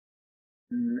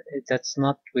 That's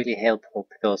not really helpful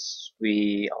because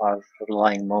we are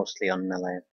relying mostly on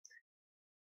melee.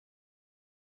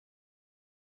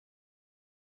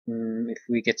 If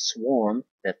we get swarmed,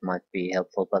 that might be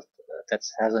helpful, but that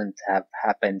hasn't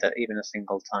happened even a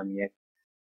single time yet.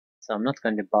 So I'm not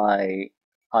going to buy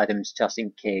items just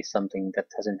in case something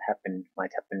that hasn't happened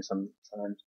might happen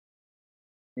sometimes.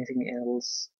 Anything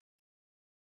else?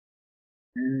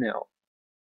 No.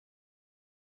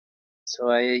 So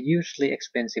a usually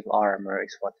expensive armor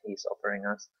is what he's offering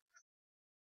us.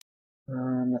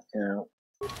 Not now.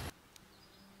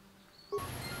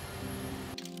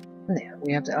 Yeah,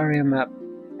 we have the area map.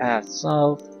 Path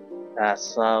south,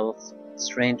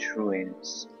 Strange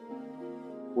ruins.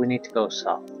 We need to go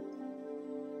south.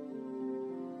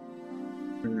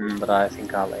 But I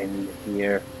think I'll end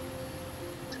here.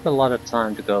 Took a lot of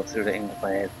time to go through the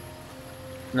enclave.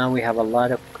 Now we have a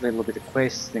little bit of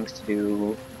quests, things to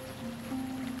do,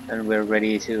 and we're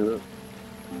ready to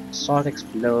start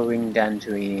exploring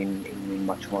Dantooine in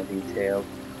much more detail.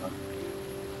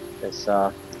 There's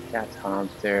a cat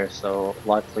hunt there, so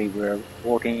likely we're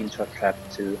walking into a trap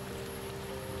too.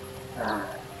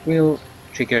 We'll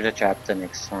trigger the trap the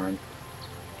next time.